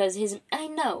 never, because I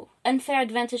know, unfair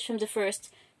advantage from the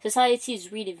first. Society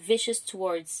is really vicious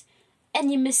towards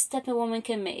any misstep a woman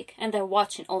can make, and they're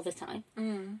watching all the time.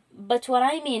 But what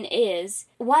I mean is,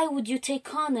 why would you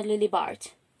take on a Lily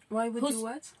Bart? Why would you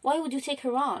what? Why would you take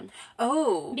her on?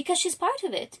 Oh. Because she's part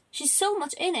of it. She's so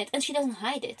much in it, and she doesn't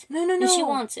hide it. No. And she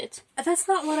wants it. That's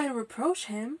not what I reproach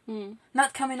him.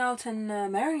 Not coming out and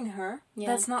marrying her. Yeah.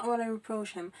 That's not what I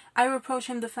reproach him. I reproach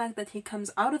him the fact that he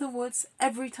comes out of the woods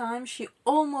every time she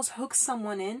almost hooks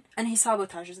someone in, and he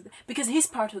sabotages it. Because he's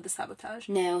part of the sabotage.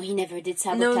 No, he never did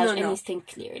sabotage anything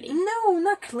clearly. No,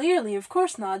 not clearly. Of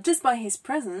course not. Just by his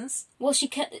presence. Well, she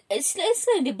can't... It's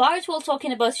the Bart we're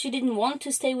talking about. She didn't want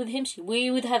to stay with him.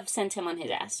 We would have sent him on his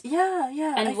ass. Yeah.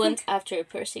 And went after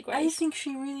Percy Grace. I think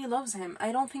she really loves him.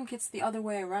 I don't think it's the other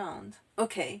way around.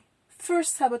 Okay.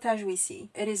 First sabotage we see.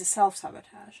 It is a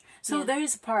self-sabotage. So there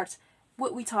is a part...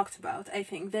 What we talked about, I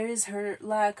think, there is her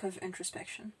lack of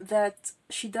introspection. That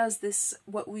she does this,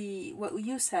 what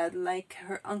you said, like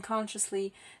her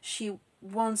unconsciously, she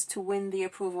wants to win the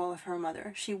approval of her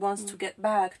mother. She wants to get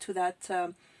back to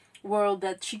that world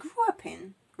that she grew up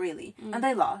in, really. And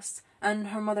they lost. And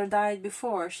her mother died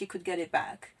before she could get it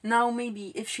back. Now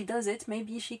maybe, if she does it,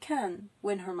 maybe she can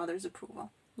win her mother's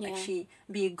approval. Yeah. Like she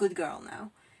be a good girl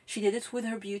now. She did it with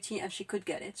her beauty and she could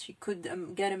get it. She could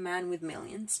get a man with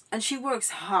millions. And she works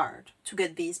hard to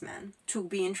get these men to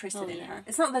be interested in her.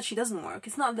 It's not that she doesn't work.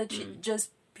 It's not that she's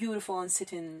just beautiful and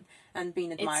sitting and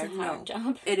being admired. It's a hard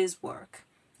job. It is work.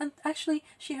 And actually,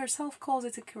 she herself calls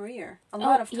it a career. A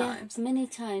lot of times. Yeah, many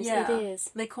times it is.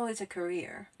 They call it a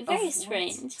career. Very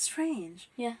strange. Strange.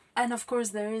 Yeah. And of course,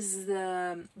 there is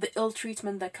the ill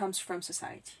treatment that comes from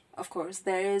society. Of course,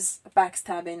 there is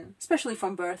backstabbing, especially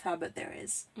from Bertha, but there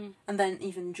is. And then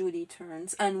even Judy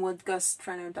turns, and what Gus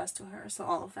Trenner does to her, so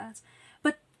all of that.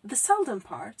 But the Selden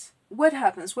part, what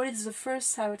happens? What is the first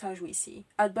sabotage we see?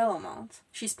 At Bellamont,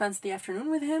 she spends the afternoon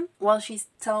with him, while she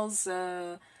tells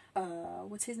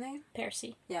what's his name?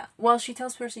 Percy. Yeah. Well, she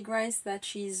tells Percy Grice that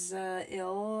she's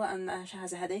ill and she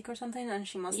has a headache or something, and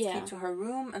she must keep to her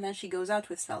room, and then she goes out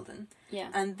with Selden. Yeah.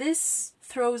 And this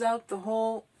throws out the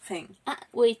whole thing.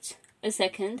 Wait a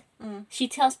second. She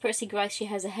tells Percy Grice she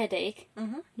has a headache.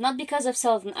 Not because of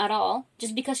Selden at all,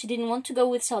 just because she didn't want to go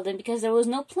with Selden, because there was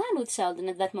no plan with Selden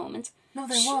at that moment. No,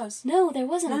 there was. No, there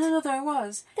wasn't. No, there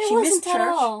was. She wasn't missed at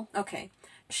church. all. Okay.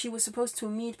 She was supposed to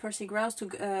meet Percy Grice to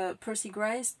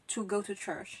go to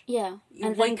church. Yeah,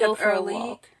 and then go for early, a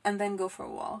walk. And then go for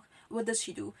a walk. What does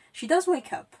she do? She does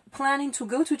wake up, planning to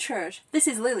go to church. This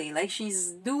is Lily. Like,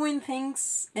 she's doing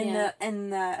things in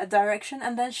a direction,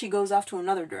 and then she goes off to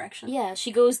another direction. Yeah,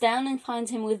 she goes down and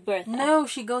finds him with Bertha. No,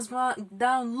 she goes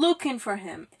down looking for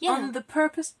him. Yeah. On the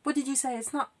purpose... What did you say?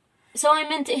 It's not... So I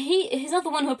meant he's not the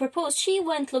one who proposed. She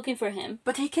went looking for him.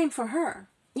 But he came for her.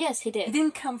 Yes, he did. He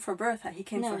didn't come for Bertha. He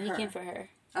came for her. No, he came for her.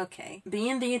 Okay.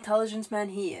 Being the intelligent man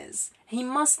he is, he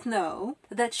must know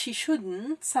that she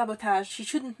shouldn't sabotage, she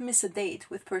shouldn't miss a date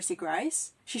with Percy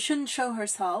Grice. She shouldn't show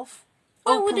herself.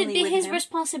 Why would it be his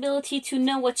responsibility to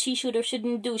know what she should or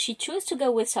shouldn't do? She chose to go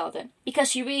with Selden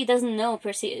because she really doesn't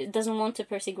want to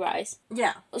Percy Grice.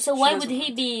 Yeah. So why would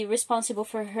he be responsible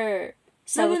for her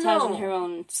sabotaging her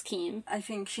own scheme? I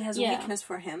think she has a weakness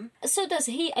for him. So does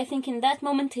he. I think in that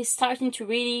moment he's starting to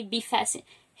really be fascinated.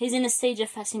 He's in a stage of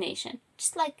fascination.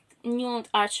 Just like Newland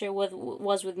Archer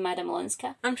was with Madame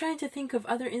Olenska. I'm trying to think of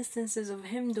other instances of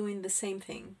him doing the same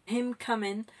thing. Him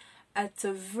coming at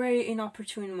a very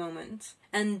inopportune moment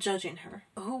and judging her.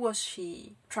 Who was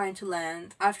she trying to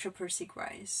land after Percy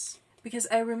Grice? Because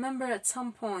I remember at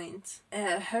some point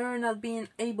her not being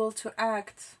able to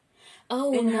act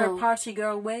her party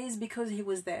girl ways because he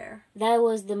was there. That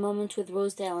was the moment with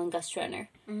Rosedale and Gus Trenner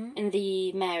in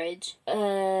the marriage.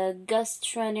 Gus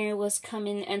Trenner was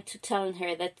coming and telling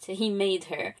her that he made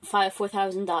her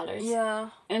 $4,000. Yeah.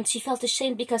 And she felt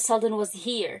ashamed because Selden was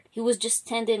here. He was just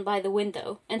standing by the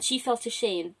window. And she felt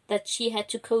ashamed that she had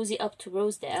to cozy up to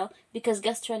Rosedale because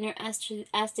Gus Trenner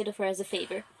asked it of her as a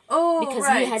favor. Oh, because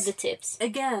right. he had the tips.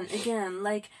 Again,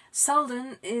 like,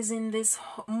 Selden is in this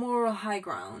moral high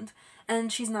ground.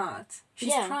 And she's not.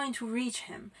 She's trying to reach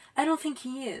him. I don't think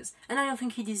he is. And I don't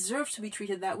think he deserves to be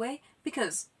treated that way.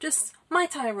 Because,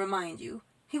 might I remind you,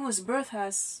 he was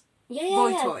Bertha's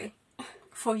boy toy.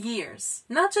 For years.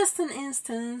 Not just an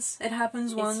instance. It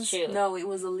happens once. True. No, it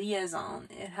was a liaison.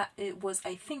 It was,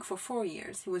 I think, for 4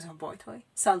 years. He was her boy toy.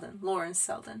 Selden. Lawrence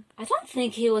Selden. I don't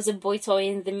think he was a boy toy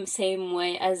in the same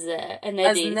way as an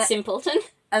Eddie Simpleton.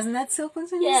 As Ned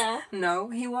Simpleton? Yeah. No,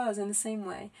 he was in the same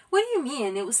way. What do you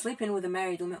mean? It was sleeping with a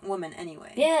married woman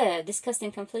anyway. Yeah,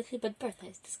 disgusting completely, but Bertha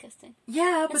is disgusting.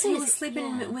 Yeah, but he was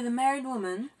sleeping with a married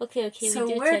woman. Okay.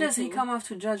 So where does he come off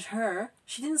to judge her?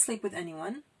 She didn't sleep with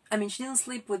anyone. I mean, she didn't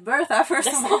sleep with Bertha, first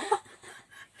of all.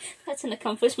 That's an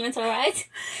accomplishment, alright?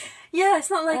 Yeah, it's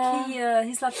not like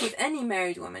he slept with any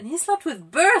married woman. He slept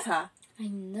with Bertha. I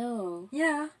know.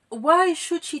 Yeah. Why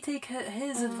should she take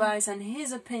his advice and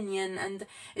his opinion? And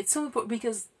it's so important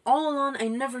because all along I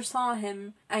never saw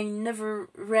him. I never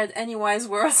read any wise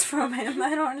words from him.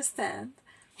 I don't understand.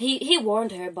 He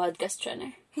warned her about Gus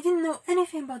Trenner. He didn't know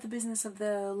anything about the business of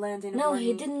the landing. No,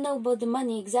 he didn't know about the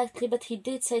money exactly, but he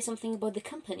did say something about the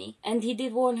company. And he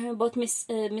did warn her about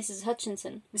Mrs.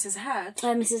 Hutchinson. Mrs. Hatch?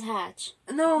 Mrs. Hatch.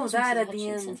 No, that at the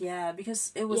end, yeah,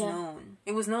 because it was known.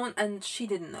 It was known and she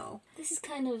didn't know. This is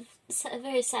kind of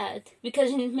very sad,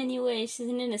 because in many ways she's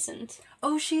an innocent.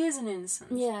 Oh, she is an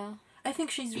innocent. Yeah. I think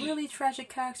she's really tragic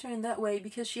character in that way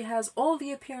because she has all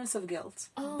the appearance of guilt.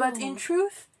 Oh. But in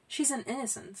truth, she's an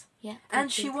innocent. Yeah.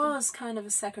 And she was kind of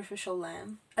a sacrificial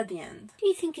lamb at the end. Do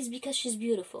you think it's because she's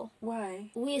beautiful?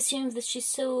 Why? We assume that she's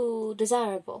so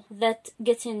desirable that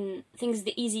getting things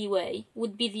the easy way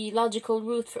would be the logical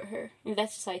route for her in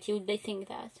that society. Would they think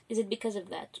that? Is it because of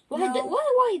that?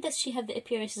 Why does she have the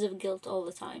appearances of guilt all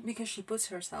the time? Because she puts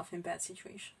herself in bad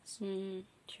situations. True.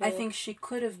 I think she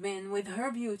could have been, with her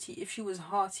beauty, if she was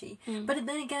haughty. But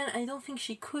then again, I don't think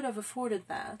she could have afforded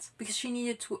that. Because she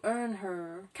needed to earn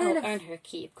her... earn her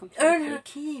keep completely. Earn her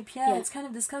keep, yeah. It's kind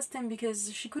of disgusting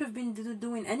because she could have been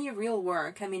doing any real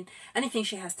work. I mean, anything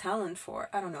she has talent for.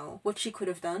 I don't know what she could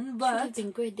have done, but... She would have been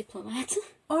a great diplomat.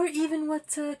 Or even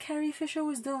what Carrie Fisher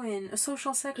was doing, a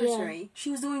social secretary. Yeah.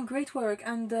 She was doing great work,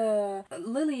 and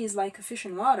Lily is like a fish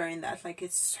in water in that. Like,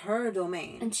 it's her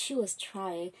domain. And she was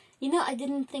trying. You know, I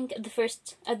didn't think at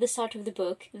the start of the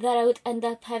book, that I would end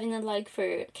up having a like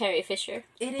for Carrie Fisher.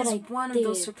 It is one of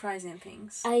those surprising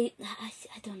things. I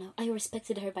don't know. I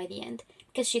respected her by the end.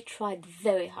 Because she tried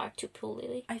very hard to pull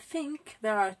Lily. I think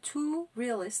there are 2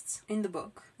 realists in the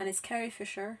book. And it's Carrie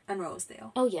Fisher and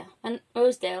Rosedale. Oh yeah. And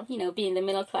Rosedale, being the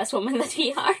middle class woman that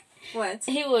we are. What?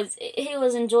 He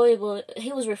was enjoyable.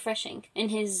 He was refreshing in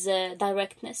his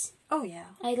directness. Oh yeah,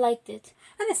 I liked it.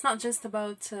 And it's not just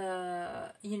about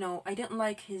I didn't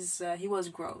like his. He was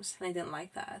gross, and I didn't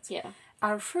like that. Yeah.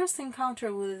 Our first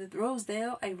encounter with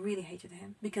Rosedale, I really hated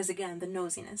him because again the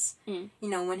nosiness.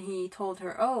 When he told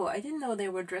her, "Oh, I didn't know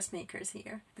there were dressmakers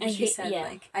here," because she said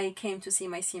like, "I came to see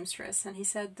my seamstress," and he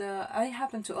said, "I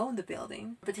happen to own the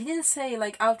building," but he didn't say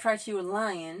like outright you were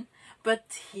lying. But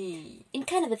he... in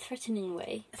kind of a threatening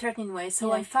way.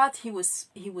 So I thought he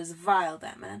was vile,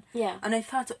 that man. Yeah. And I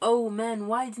thought, oh man,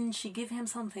 why didn't she give him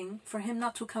something for him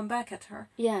not to come back at her?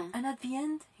 Yeah. And at the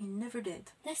end, he never did.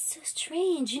 That's so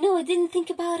strange. I didn't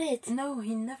think about it. No,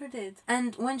 he never did.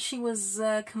 And when she was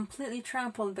completely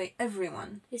trampled by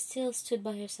everyone... he still stood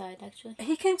by her side, actually.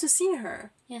 He came to see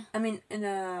her. Yeah. I mean, in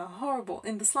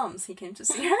the slums, he came to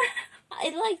see her. I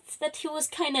liked that he was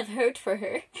kind of hurt for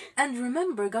her. And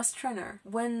remember Gus Trenner,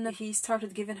 when he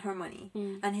started giving her money,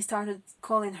 and he started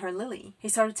calling her Lily, he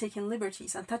started taking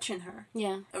liberties and touching her.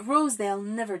 Yeah. Rosedale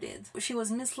never did. She was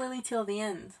Miss Lily till the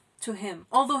end, to him.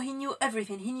 Although he knew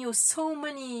everything, he knew so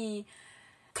many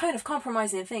kind of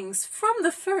compromising things. From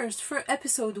the first, for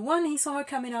episode 1, he saw her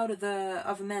coming out of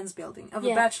a men's building, of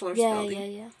a bachelor's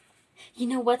building. Yeah. You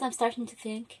know what? I'm starting to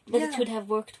think that it would have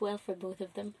worked well for both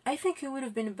of them. I think it would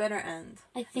have been a better end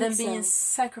than being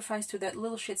sacrificed to that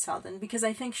little shit Selden, because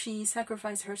I think she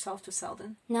sacrificed herself to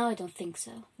Selden. No, I don't think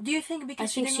so. Do you think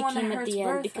because she didn't want to came hurt at the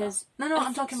Bertha? end because No,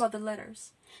 I'm talking about the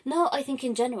letters. No, I think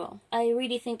in general. I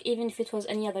really think even if it was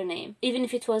any other name, even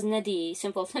if it was Neddy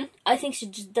Simpleton, I think she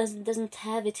just doesn't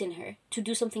have it in her to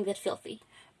do something that filthy.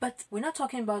 But we're not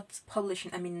talking about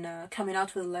publishing, coming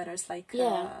out with letters, like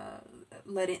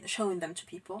showing them to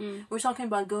people. We're talking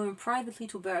about going privately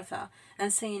to Bertha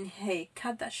and saying, hey,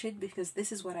 cut that shit because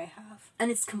this is what I have. And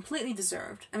it's completely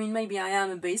deserved. I mean, maybe I am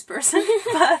a base person,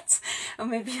 or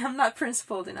maybe I'm not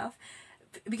principled enough.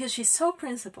 Because she's so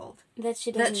principled that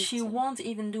she won't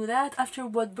even do that after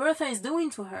what Bertha is doing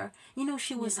to her.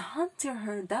 She was hunting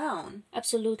her down.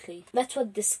 Absolutely. That's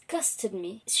what disgusted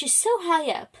me. She's so high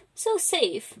up, so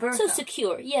safe, Bertha. So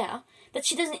secure, that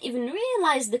she doesn't even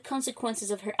realize the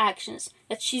consequences of her actions,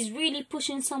 that she's really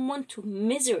pushing someone to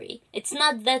misery. It's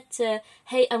not that,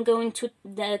 hey, I'm going to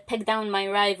peg down my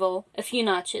rival a few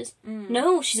notches.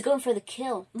 No, she's going for the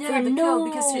kill. Yeah, for the no kill,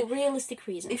 because realistic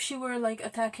reason. If she were,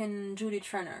 attacking Judy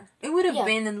Trenner, it would have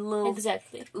been a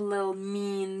little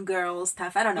mean girl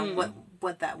stuff. I don't know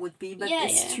what that would be, but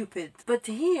it's stupid. But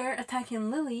here, attacking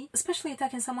Lily, especially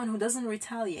attacking someone who doesn't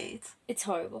retaliate... It's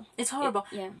horrible.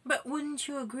 But wouldn't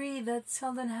you agree that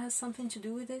Selden has something to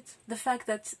do with it? The fact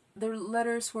that the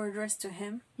letters were addressed to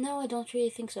him? No, I don't really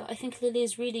think so. I think Lily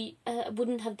is really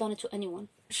wouldn't have done it to anyone.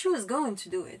 She was going to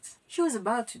do it. She was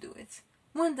about to do it.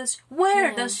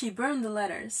 Where does she burn the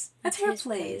letters? At her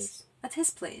place. At his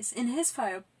place. In his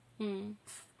fireplace?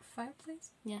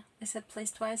 Yeah. I said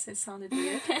place twice, it sounded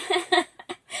weird.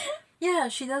 Yeah,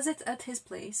 she does it at his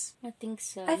place. I think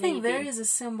so. I think there is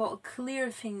a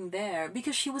clear thing there.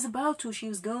 Because she was about to, she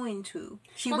was going to.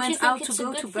 She went out to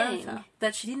go to Bertha.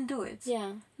 That she didn't do it.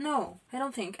 Yeah. No, I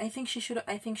don't think. I think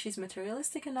she's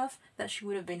materialistic enough that she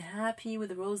would have been happy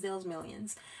with Rosedale's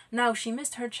millions. Now, she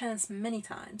missed her chance many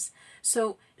times.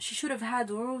 So, she should have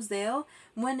had Rosedale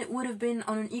when it would have been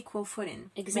on an equal footing.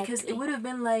 Exactly. Because it would have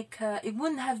been it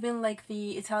wouldn't have been like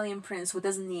the Italian prince who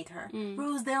doesn't need her.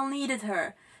 Rosedale needed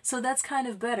her. So that's kind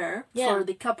of better for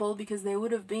the couple because they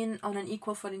would have been on an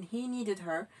equal footing. He needed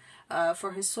her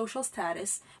for his social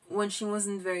status when she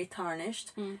wasn't very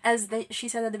tarnished. As she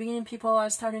said at the beginning, people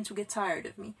are starting to get tired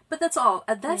of me. But that's all.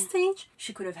 At that stage,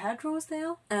 she could have had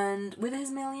Rosedale, and with his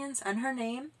millions and her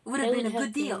name, it would have been a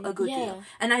good deal.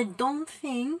 And I don't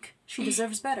think she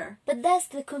deserves better. But that's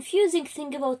the confusing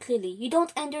thing about Lily. You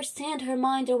don't understand her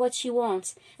mind or what she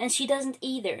wants, and she doesn't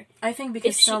either. I think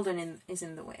because Selden is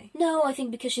in the way. No, I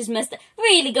think because she's messed up.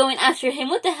 Really going after him?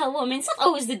 What the hell, woman? It's not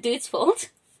always the dude's fault.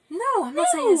 No, I'm not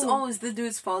saying it's always the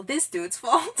dude's fault. This dude's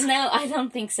fault. No, I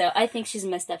don't think so. I think she's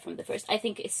messed up from the first. I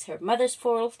think it's her mother's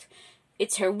fault.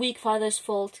 It's her weak father's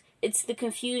fault. It's the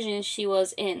confusion she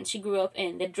was in. She grew up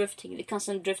in. The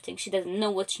constant drifting. She doesn't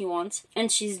know what she wants. And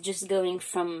she's just jumping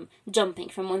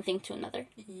from one thing to another.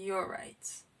 You're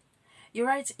right. You're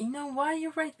right. You know why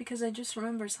you're right? Because I just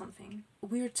remembered something.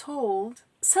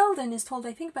 Selden is told,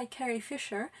 I think by Carrie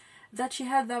Fisher, that she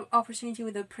had that opportunity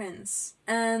with the prince.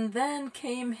 And then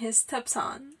came his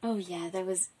stepson. Oh yeah, that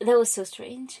was so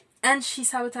strange. And she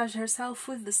sabotaged herself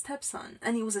with the stepson.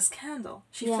 And it was a scandal.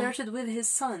 She flirted with his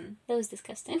son. That was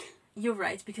disgusting. You're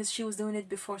right, because she was doing it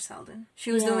before Selden.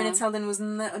 She was doing it, Selden was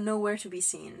nowhere to be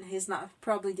seen. He's not,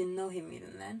 probably didn't know him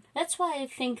even then. That's why I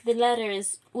think the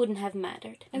letters wouldn't have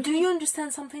mattered. Do you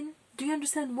understand something? Do you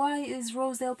understand why is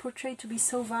Rosedale portrayed to be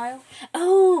so vile?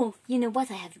 Oh, you know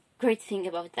what? I have a great thing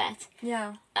about that.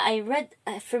 Yeah. I read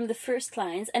from the first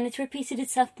lines, and it repeated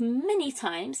itself many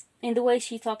times in the way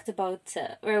she talked about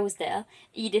Rosedale,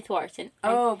 Edith Wharton.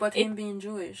 But him being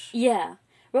Jewish. Yeah.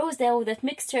 Rosedale with that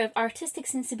mixture of artistic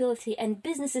sensibility and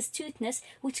business astuteness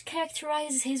which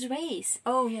characterizes his race.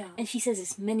 Oh, yeah. And she says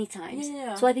this many times.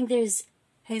 Yeah. So I think there's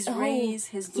his race,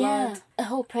 his blood. Yeah, a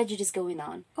whole prejudice going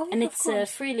on. Oh, yeah, and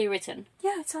it's freely written.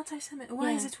 Yeah, it's anti-Semitic.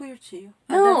 Why is it weird to you?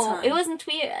 No, it wasn't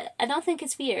weird. I don't think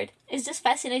it's weird. It's just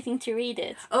fascinating to read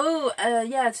it. Oh,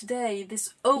 today,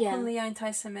 this openly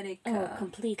anti-Semitic...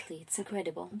 completely. It's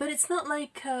incredible. But it's not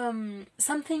like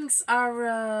some things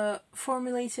are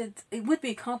formulated... It would be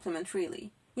a compliment,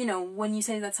 really. You know, when you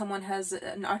say that someone has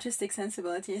an artistic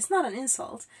sensibility, it's not an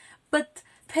insult. But...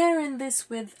 pairing this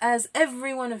with as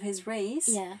everyone of his race,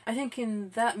 I think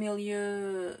in that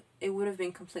milieu it would have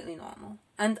been completely normal.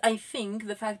 And I think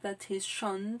the fact that he's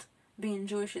shunned being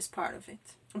Jewish is part of it.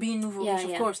 Being Nouveau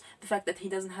Riche, of course. The fact that he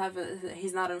doesn't have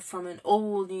he's not from an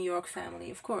old New York family,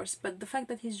 of course. But the fact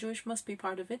that he's Jewish must be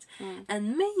part of it.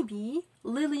 And maybe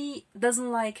Lily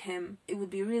doesn't like him. It would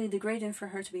be really degrading for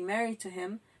her to be married to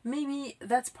him. Maybe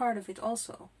that's part of it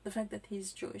also. The fact that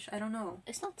he's Jewish. I don't know.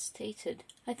 It's not stated.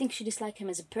 I think she dislikes him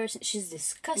as a person. She's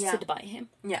disgusted by him.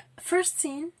 Yeah. First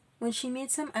scene, when she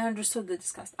meets him, I understood the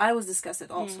disgust. I was disgusted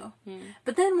also.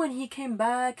 But then when he came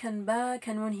back, and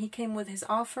when he came with his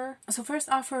offer. So first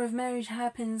offer of marriage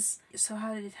happens. So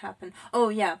how did it happen? Oh,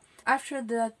 yeah. After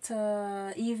that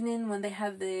evening when they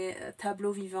had the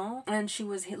tableau vivant, and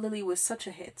Lily was such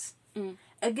a hit.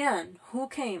 Again, who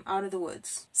came out of the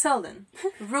woods? Selden.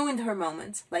 Ruined her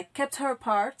moment. Like, kept her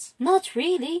apart. Not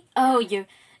really. Oh,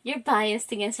 you're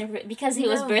biased against him because he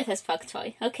was Bertha's fuck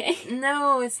toy. Okay.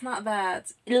 No, it's not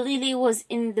that. Lily was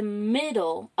in the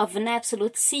middle of an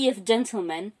absolute sea of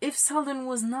gentlemen. If Selden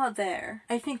was not there,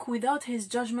 I think without his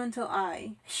judgmental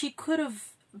eye, she could have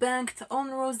banked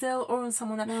on Rosedale or on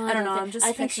someone else. No, I don't know, I'm just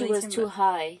I think she was too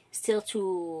high. Still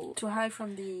too high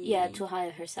from the... Yeah, too high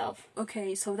herself.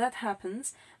 Okay, so that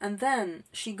happens. And then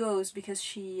she goes because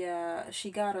she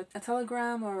got a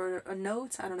telegram or a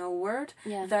note, I don't know, a word,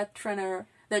 that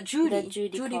Judy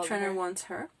Trenner wants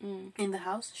her in the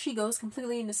house. She goes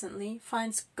completely innocently,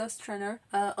 finds Gus Trenner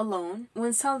alone.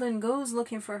 When Selden goes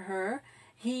looking for her,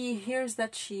 he hears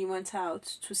that she went out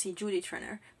to see Judy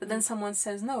Trenner, but then someone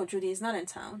says, no, Judy is not in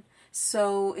town.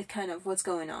 So it kind of, what's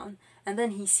going on? And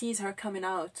then he sees her coming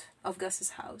out of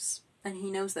Gus's house, and he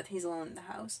knows that he's alone in the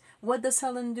house. What does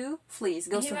Selden do? Flees,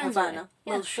 goes to Havana.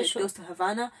 Well, shit, goes to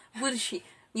Havana. What is she?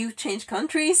 You change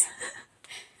countries?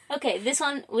 Okay, this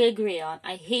one we agree on.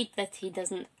 I hate that he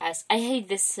doesn't ask. I hate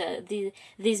this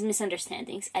these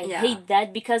misunderstandings. I hate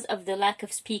that because of the lack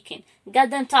of speaking.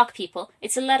 Goddamn talk, people.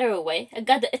 It's a letter away,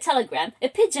 a telegram, a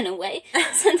pigeon away.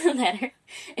 Send a letter.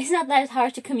 It's not that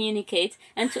hard to communicate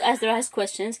and to ask the right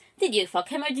questions. Did you fuck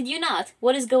him or did you not?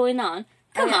 What is going on?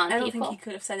 Come on, people. I don't think he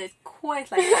could have said it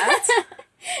quite like that.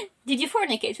 Did you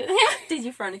fornicate with him? Did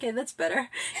you fornicate? That's better.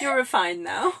 You're refined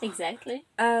now. Exactly.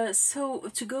 So,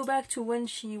 to go back to when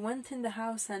she went in the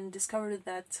house and discovered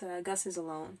that Gus is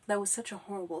alone. That was such a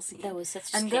horrible scene. That was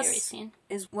such a scary scene.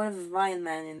 Is one of the vile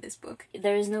men in this book.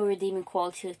 There is no redeeming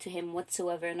quality to him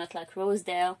whatsoever, not like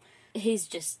Rosedale. He's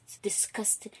just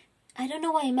disgusting. I don't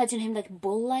know why I imagine him like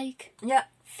bull-like. Yeah.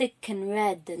 Thick and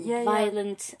red and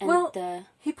violent. And, well,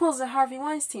 he pulls a Harvey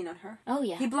Weinstein on her. Oh,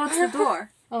 yeah. He blocks the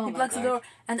door. He blocks the door.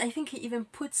 And I think he even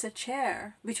puts a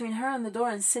chair between her and the door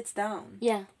and sits down.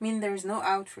 Yeah. I mean, there's no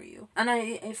out for you. And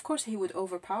of course, he would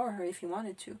overpower her if he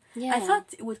wanted to. Yeah. I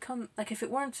thought it would come, like, if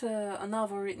it weren't a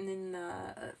novel written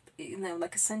in,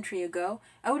 like a century ago,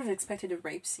 I would have expected a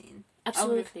rape scene.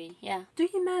 Absolutely, yeah. Do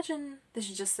you imagine, this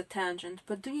is just a tangent,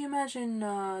 but do you imagine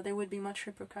there would be much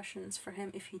repercussions for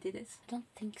him if he did it? I don't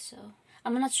think so.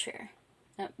 I'm not sure,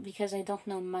 because I don't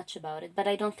know much about it, but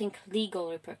I don't think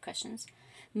legal repercussions.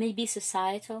 Maybe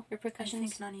societal repercussions. I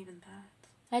think not even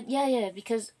that. Yeah,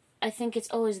 because I think it's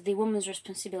always the woman's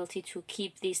responsibility to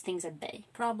keep these things at bay.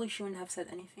 Probably she wouldn't have said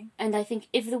anything. And I think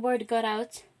if the word got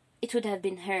out, it would have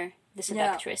been her, the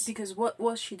seductress. Yeah, because what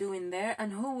was she doing there?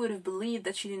 And who would have believed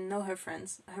that she didn't know her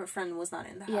friends? Her friend was not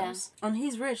in the house. And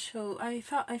he's rich, so I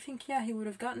think he would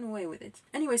have gotten away with it.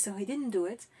 Anyway, so he didn't do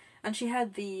it. And she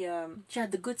had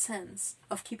the good sense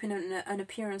of keeping an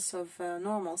appearance of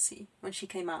normalcy when she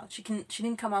came out. She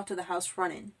didn't come out to the house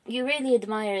running. You really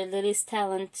admire Lily's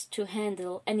talent to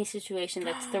handle any situation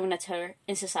that's thrown at her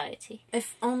in society.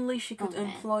 If only she could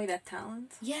employ that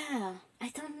talent. Yeah, I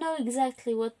don't know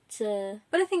exactly what...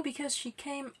 But I think because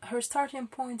her starting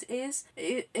point is,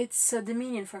 it's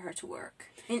demeaning for her to work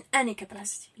in any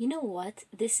capacity. You know what?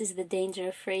 This is the danger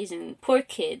of phrasing poor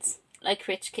kids like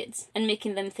rich kids and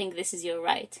making them think this is your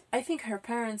right. I think her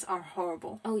parents are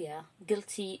horrible. Oh yeah,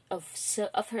 guilty of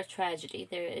her tragedy.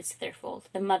 It's their fault.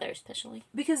 The mother especially.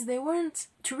 Because they weren't...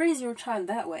 To raise your child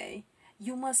that way,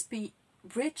 you must be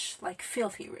rich, like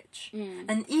filthy rich.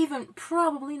 And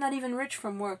probably not even rich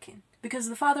from working. Because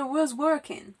the father was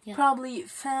working. Yeah. Probably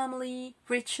family,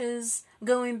 riches,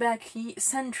 going back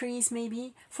centuries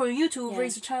maybe. For you to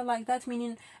raise a child like that,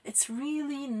 meaning it's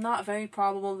really not very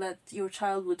probable that your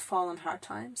child would fall on hard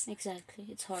times. Exactly,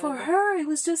 it's horrible. For her, it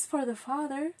was just for the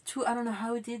father to, I don't know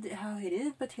how he did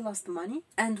it, but he lost the money.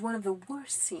 And one of the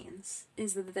worst scenes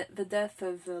is the death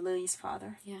of Lily's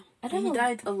father. Yeah. He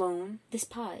died alone.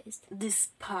 Despised.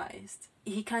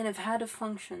 He kind of had a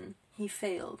function. He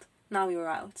failed. Now you're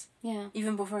out. Yeah.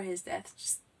 Even before his death.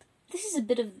 This is a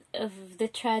bit of the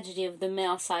tragedy of the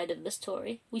male side of the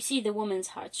story. We see the woman's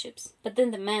hardships, but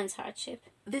then the man's hardship.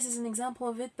 This is an example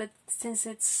of it, but since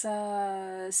it's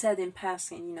said in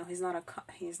passing, he's not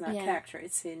a character.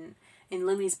 It's in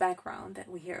Lily's background that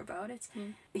we hear about it.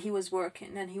 He was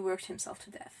working, and he worked himself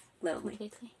to death, literally.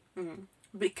 Completely.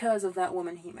 Because of that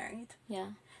woman he married. Yeah.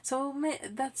 So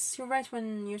you're right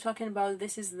when you're talking about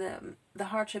this is the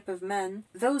hardship of men,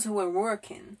 those who are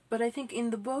working. But I think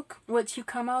in the book, what you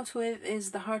come out with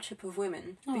is the hardship of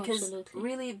women. Because absolutely.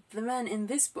 Really, the men in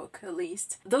this book, at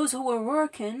least, those who were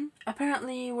working,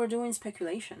 apparently were doing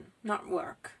speculation, not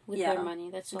work. With their money,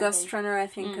 that's all. Gus Trenner, I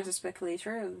think, is a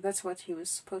speculator. That's what he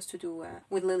was supposed to do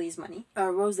with Lily's money.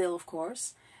 Rosedale, of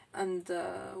course. And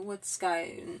what's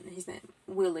guy, his name?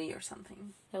 Willie or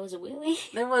something. That was a Willie?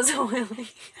 There was a Willie.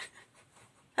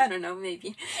 I don't know,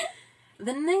 maybe.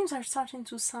 The names are starting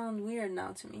to sound weird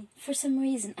now to me. For some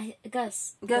reason,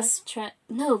 Gus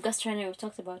Trenner, we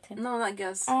talked about him. No, not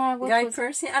Gus. Guy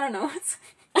Percy? I don't know. I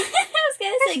was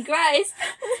gonna say Grice.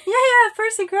 yeah,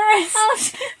 Percy Grice. Oh,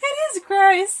 it is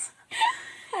Grice.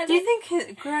 Do you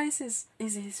think Grice is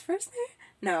his first name?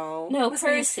 No,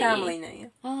 Percy. His family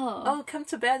name. Oh, come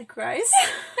to bed, Grice.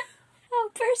 Oh,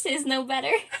 Percy is no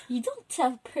better. You don't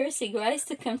tell Percy Grice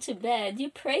to come to bed. You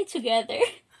pray together.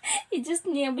 You just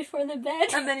kneel before the bed.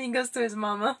 And then he goes to his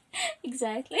mama.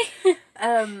 Exactly.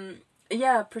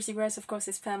 Yeah, Percy Grice, of course,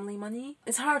 is family money.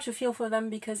 It's hard to feel for them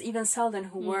because even Selden,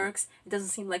 who works, it doesn't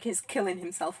seem like he's killing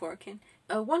himself working.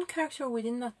 One character we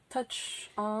did not touch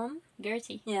on.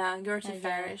 Gertie. Yeah, Gertie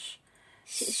Farish.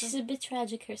 She's a bit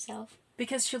tragic herself.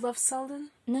 Because she loves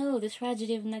Selden? No, the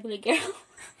tragedy of an ugly girl.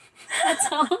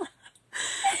 That's all.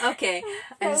 Okay,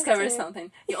 I discovered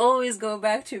something. You always go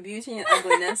back to beauty and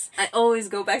ugliness. I always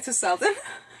go back to Selden.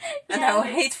 And how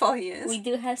hateful he is. We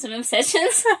do have some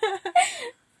obsessions.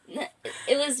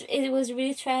 It was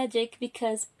really tragic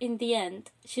because in the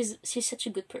end she's such a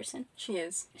good person. She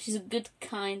is. She's a good,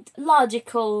 kind,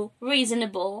 logical,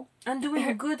 reasonable, and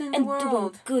doing good in the world. And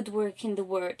doing good work in the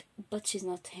world. But she's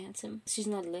not handsome. She's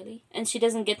not Lily, and she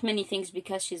doesn't get many things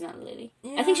because she's not Lily.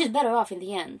 Yeah. I think she's better off in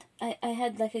the end. I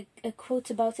had like a quote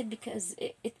about it because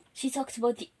she talked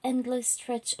about the endless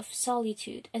stretch of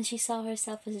solitude, and she saw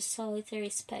herself as a solitary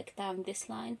speck down this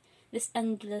line. This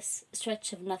endless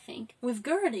stretch of nothing. With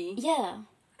Gertie? Yeah.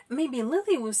 Maybe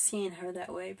Lily was seeing her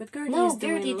that way, but Gertie is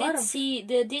doing a lot of...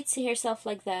 did see herself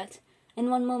like that. In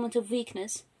one moment of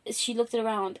weakness, she looked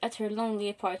around at her lonely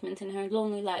apartment and her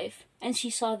lonely life, and she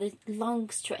saw the long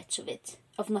stretch of it,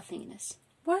 of nothingness.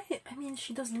 Why? I mean,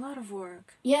 she does a lot of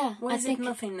work. Yeah. Why is it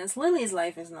nothingness? Lily's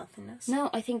life is nothingness. No,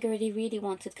 I think Gertie really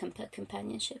wanted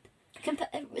companionship.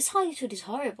 Solitude is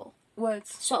horrible. What?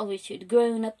 Solitude.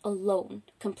 Growing up alone.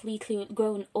 Completely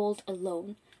grown old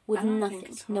alone. With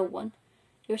nothing. No one.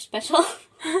 You're special.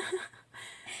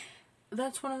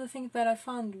 That's one of the things that I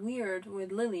found weird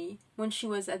with Lily when she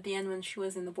was at the end, when she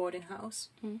was in the boarding house.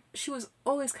 She was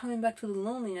always coming back to the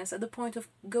loneliness at the point of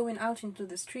going out into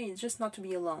the streets just not to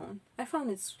be alone. I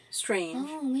found it strange.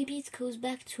 Oh, maybe it goes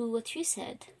back to what you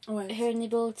said. What? Her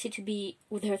inability to be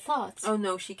with her thoughts. Oh,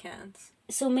 no, she can't.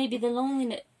 So maybe the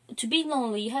loneliness... To be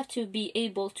lonely, you have to be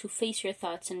able to face your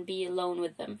thoughts and be alone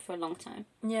with them for a long time.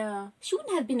 Yeah. She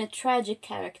wouldn't have been a tragic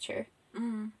character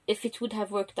if it would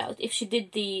have worked out. If she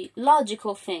did the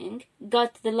logical thing,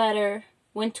 got the letter,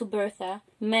 went to Bertha,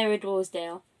 married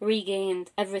Rosedale,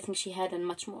 regained everything she had and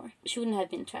much more. She wouldn't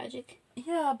have been tragic.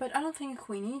 Yeah, but I don't think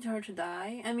we need her to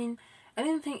die. I mean, I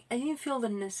didn't feel the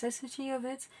necessity of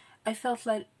it. I felt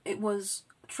like it was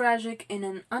tragic in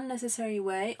an unnecessary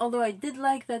way, although I did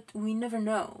like that we never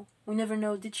know. We never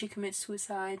know, did she commit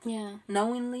suicide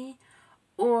knowingly,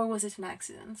 or was it an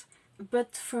accident?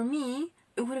 But for me,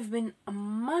 it would have been a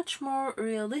much more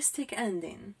realistic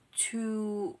ending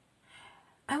to...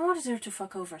 I wanted her to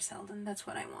fuck over Selden, that's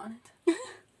what I wanted.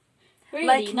 Really?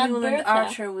 Like Not Newland Bertha?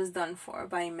 Archer was done for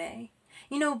by May.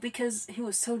 You know, because he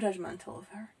was so judgmental of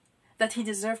her, that he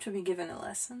deserved to be given a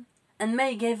lesson. And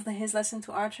May gave his lesson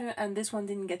to Archer, and this one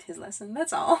didn't get his lesson,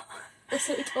 that's all.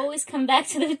 So it always come back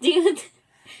to the dude.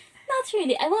 Not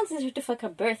really. I wanted her to fuck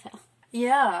up Bertha.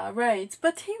 Yeah, right.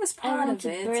 But he was part of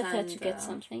it. I wanted Bertha to get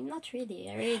something. Not really.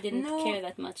 I really didn't care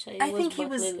that much. I think he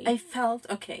was... Lily. I felt...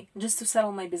 Okay, just to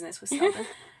settle my business with Selden.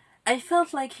 I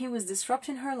felt like he was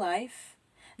disrupting her life,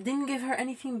 didn't give her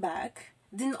anything back,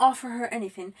 didn't offer her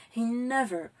anything. He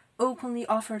never openly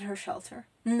offered her shelter.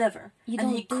 Never. You and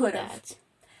don't he do could that. have.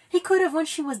 He could have when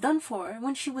she was done for,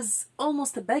 when she was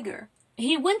almost a beggar.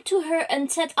 He went to her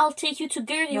and said, I'll take you to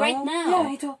Gertie right now.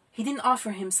 Yeah, he didn't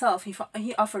offer himself.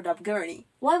 He offered up Gertie.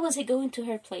 Why was he going to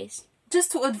her place?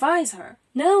 Just to advise her.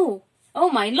 No. Oh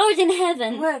my Lord in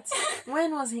heaven. What?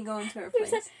 When was he going to her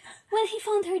place? When he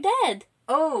found her dead.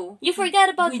 Oh. You forgot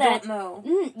about that. We don't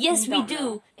know. Yes, we do.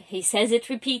 Know. He says it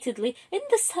repeatedly. In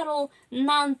the subtle,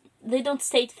 they don't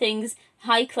state things,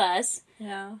 high class,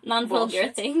 non-vulgar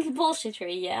thing.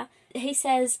 Bullshittery, yeah. He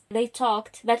says they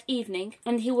talked that evening,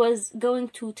 and he was going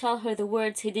to tell her the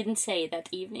words he didn't say that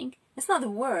evening. It's not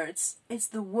the words, it's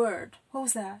the word. What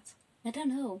was that? I don't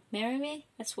know. Marry me?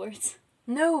 That's words.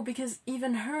 No, because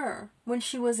even her, when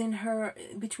she was in her,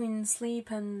 between sleep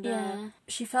and,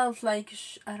 she felt like,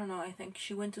 I don't know, I think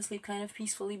she went to sleep kind of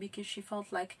peacefully because she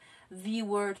felt like the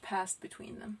word passed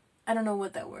between them. I don't know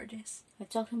what that word is. We're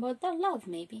talking about their love,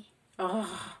 maybe.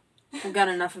 Oh, we've got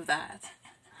enough of that.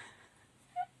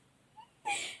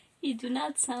 You do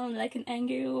not sound like an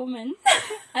angry woman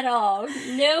at all.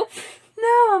 Nope.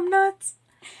 No, I'm not.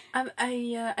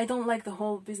 I don't like the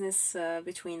whole business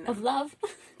between them. Of love?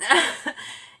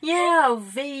 Yeah,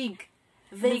 vague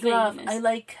love.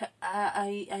 Vagueness.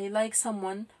 I like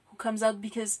someone who comes out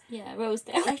because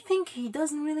Rosedale. I think he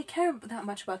doesn't really care that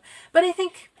much about. But I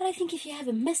think if you have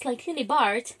a mess like Lily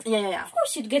Bart, of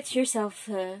course you'd get yourself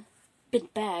a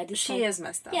bit bad. She is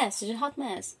messed up. Yes, she's a hot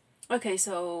mess. Okay,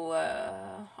 so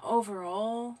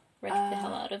overall, wrecked the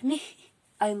hell out of me.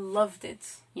 I loved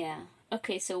it. Yeah.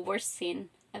 Okay, so worst scene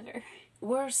ever.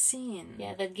 Worst scene.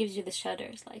 Yeah, that gives you the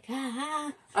shudders, like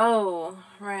ah. Oh,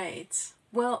 right.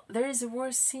 Well, there is a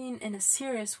worse scene in a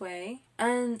serious way,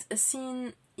 and a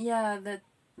scene, that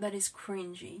is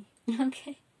cringy.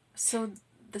 Okay. So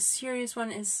the serious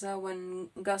one is when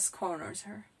Gus corners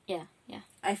her. Yeah.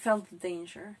 I felt the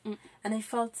danger. And I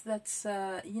felt that,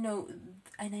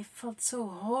 and I felt so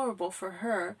horrible for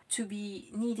her to be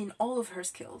needing all of her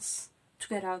skills to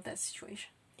get out of that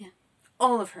situation. Yeah.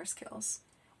 All of her skills.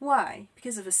 Why?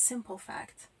 Because of a simple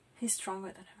fact. He's stronger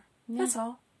than her. Yeah. That's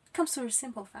all. It comes to a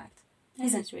simple fact.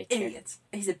 He's an idiot.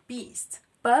 He's a beast.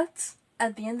 But,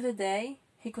 at the end of the day,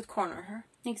 he could corner her.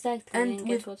 Exactly. And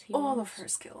with all of her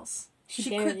skills. She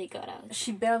barely got out.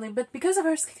 She barely, but because of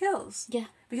her skills. Yeah.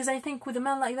 Because I think with a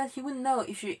man like that, he wouldn't know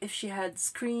if she had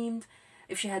screamed,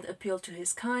 if she had appealed to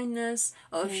his kindness,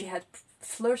 or if she had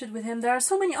flirted with him. There are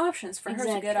so many options for her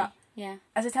to get out. Yeah.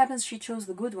 As it happens, she chose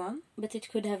the good one. But it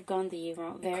could have gone the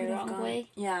very wrong way.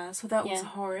 Yeah, so that was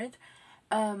horrid.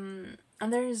 And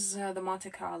there is the Monte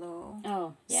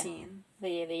Carlo scene. The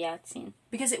yacht scene.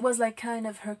 Because it was like kind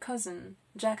of her cousin,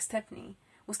 Jack Stepney,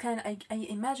 was kind of... I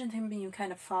imagined him being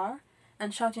kind of far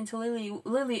and shouting to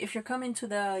Lily, if you're coming to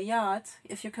the yacht,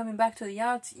 if you're coming back to the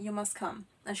yacht, you must come.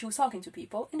 And she was talking to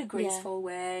people in a graceful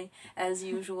way, as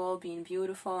usual, being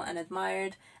beautiful and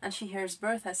admired. And she hears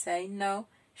Bertha say, no,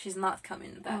 she's not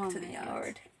coming back to the yacht.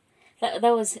 Lord. That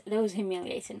was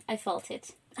humiliating. I felt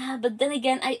it. But then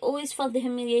again, I always felt the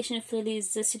humiliation of Lily's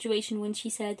situation when she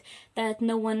said that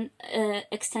no one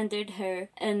extended her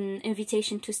an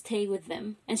invitation to stay with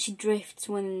them. And she drifts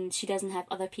when she doesn't have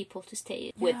other people to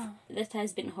stay with. That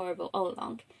has been horrible all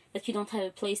along. That you don't have a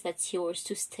place that's yours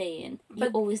to stay in. You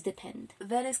always depend.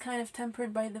 That is kind of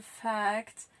tempered by the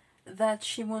fact that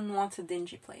she wouldn't want a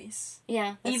dingy place.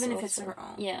 Yeah. Even if it's her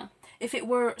own. Yeah. If it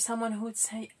were someone who would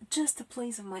say, just a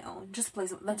place of my own, just a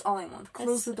place, that's all I want.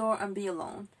 Close the door and be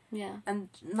alone. Yeah. And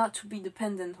not to be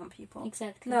dependent on people.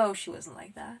 Exactly. No, she wasn't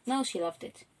like that. No, she loved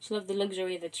it. She loved the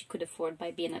luxury that she could afford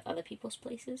by being at other people's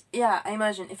places. Yeah, I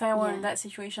imagine. If I were in that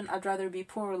situation, I'd rather be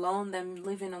poor alone than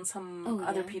living on some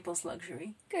other people's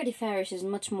luxury. Gertie Farish is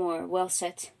much more well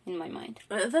set in my mind.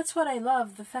 That's what I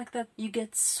love, the fact that you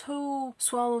get so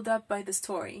swallowed up by the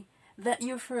story that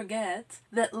you forget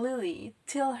that Lily,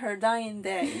 till her dying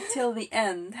day, till the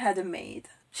end, had a maid.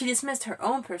 She dismissed her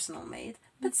own personal maid,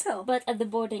 but still. But at the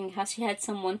boarding house, she had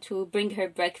someone to bring her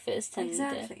breakfast. And,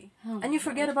 exactly. And you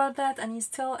forget about that, and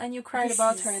you cried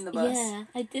about her in the bus. Yeah,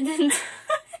 I didn't.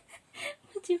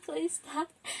 Would you please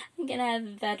stop? I'm gonna have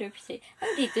a bad reputation. I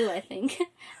already do, I think.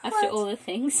 After all the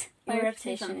things. My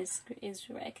reputation is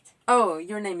wrecked. Oh,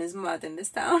 your name is Mud in this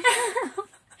town.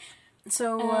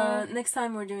 So, next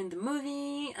time we're doing the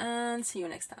movie, and see you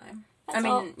next time.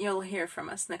 You'll hear from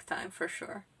us next time, for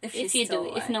sure. If you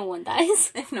do, if no one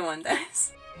dies. If no one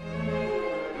dies.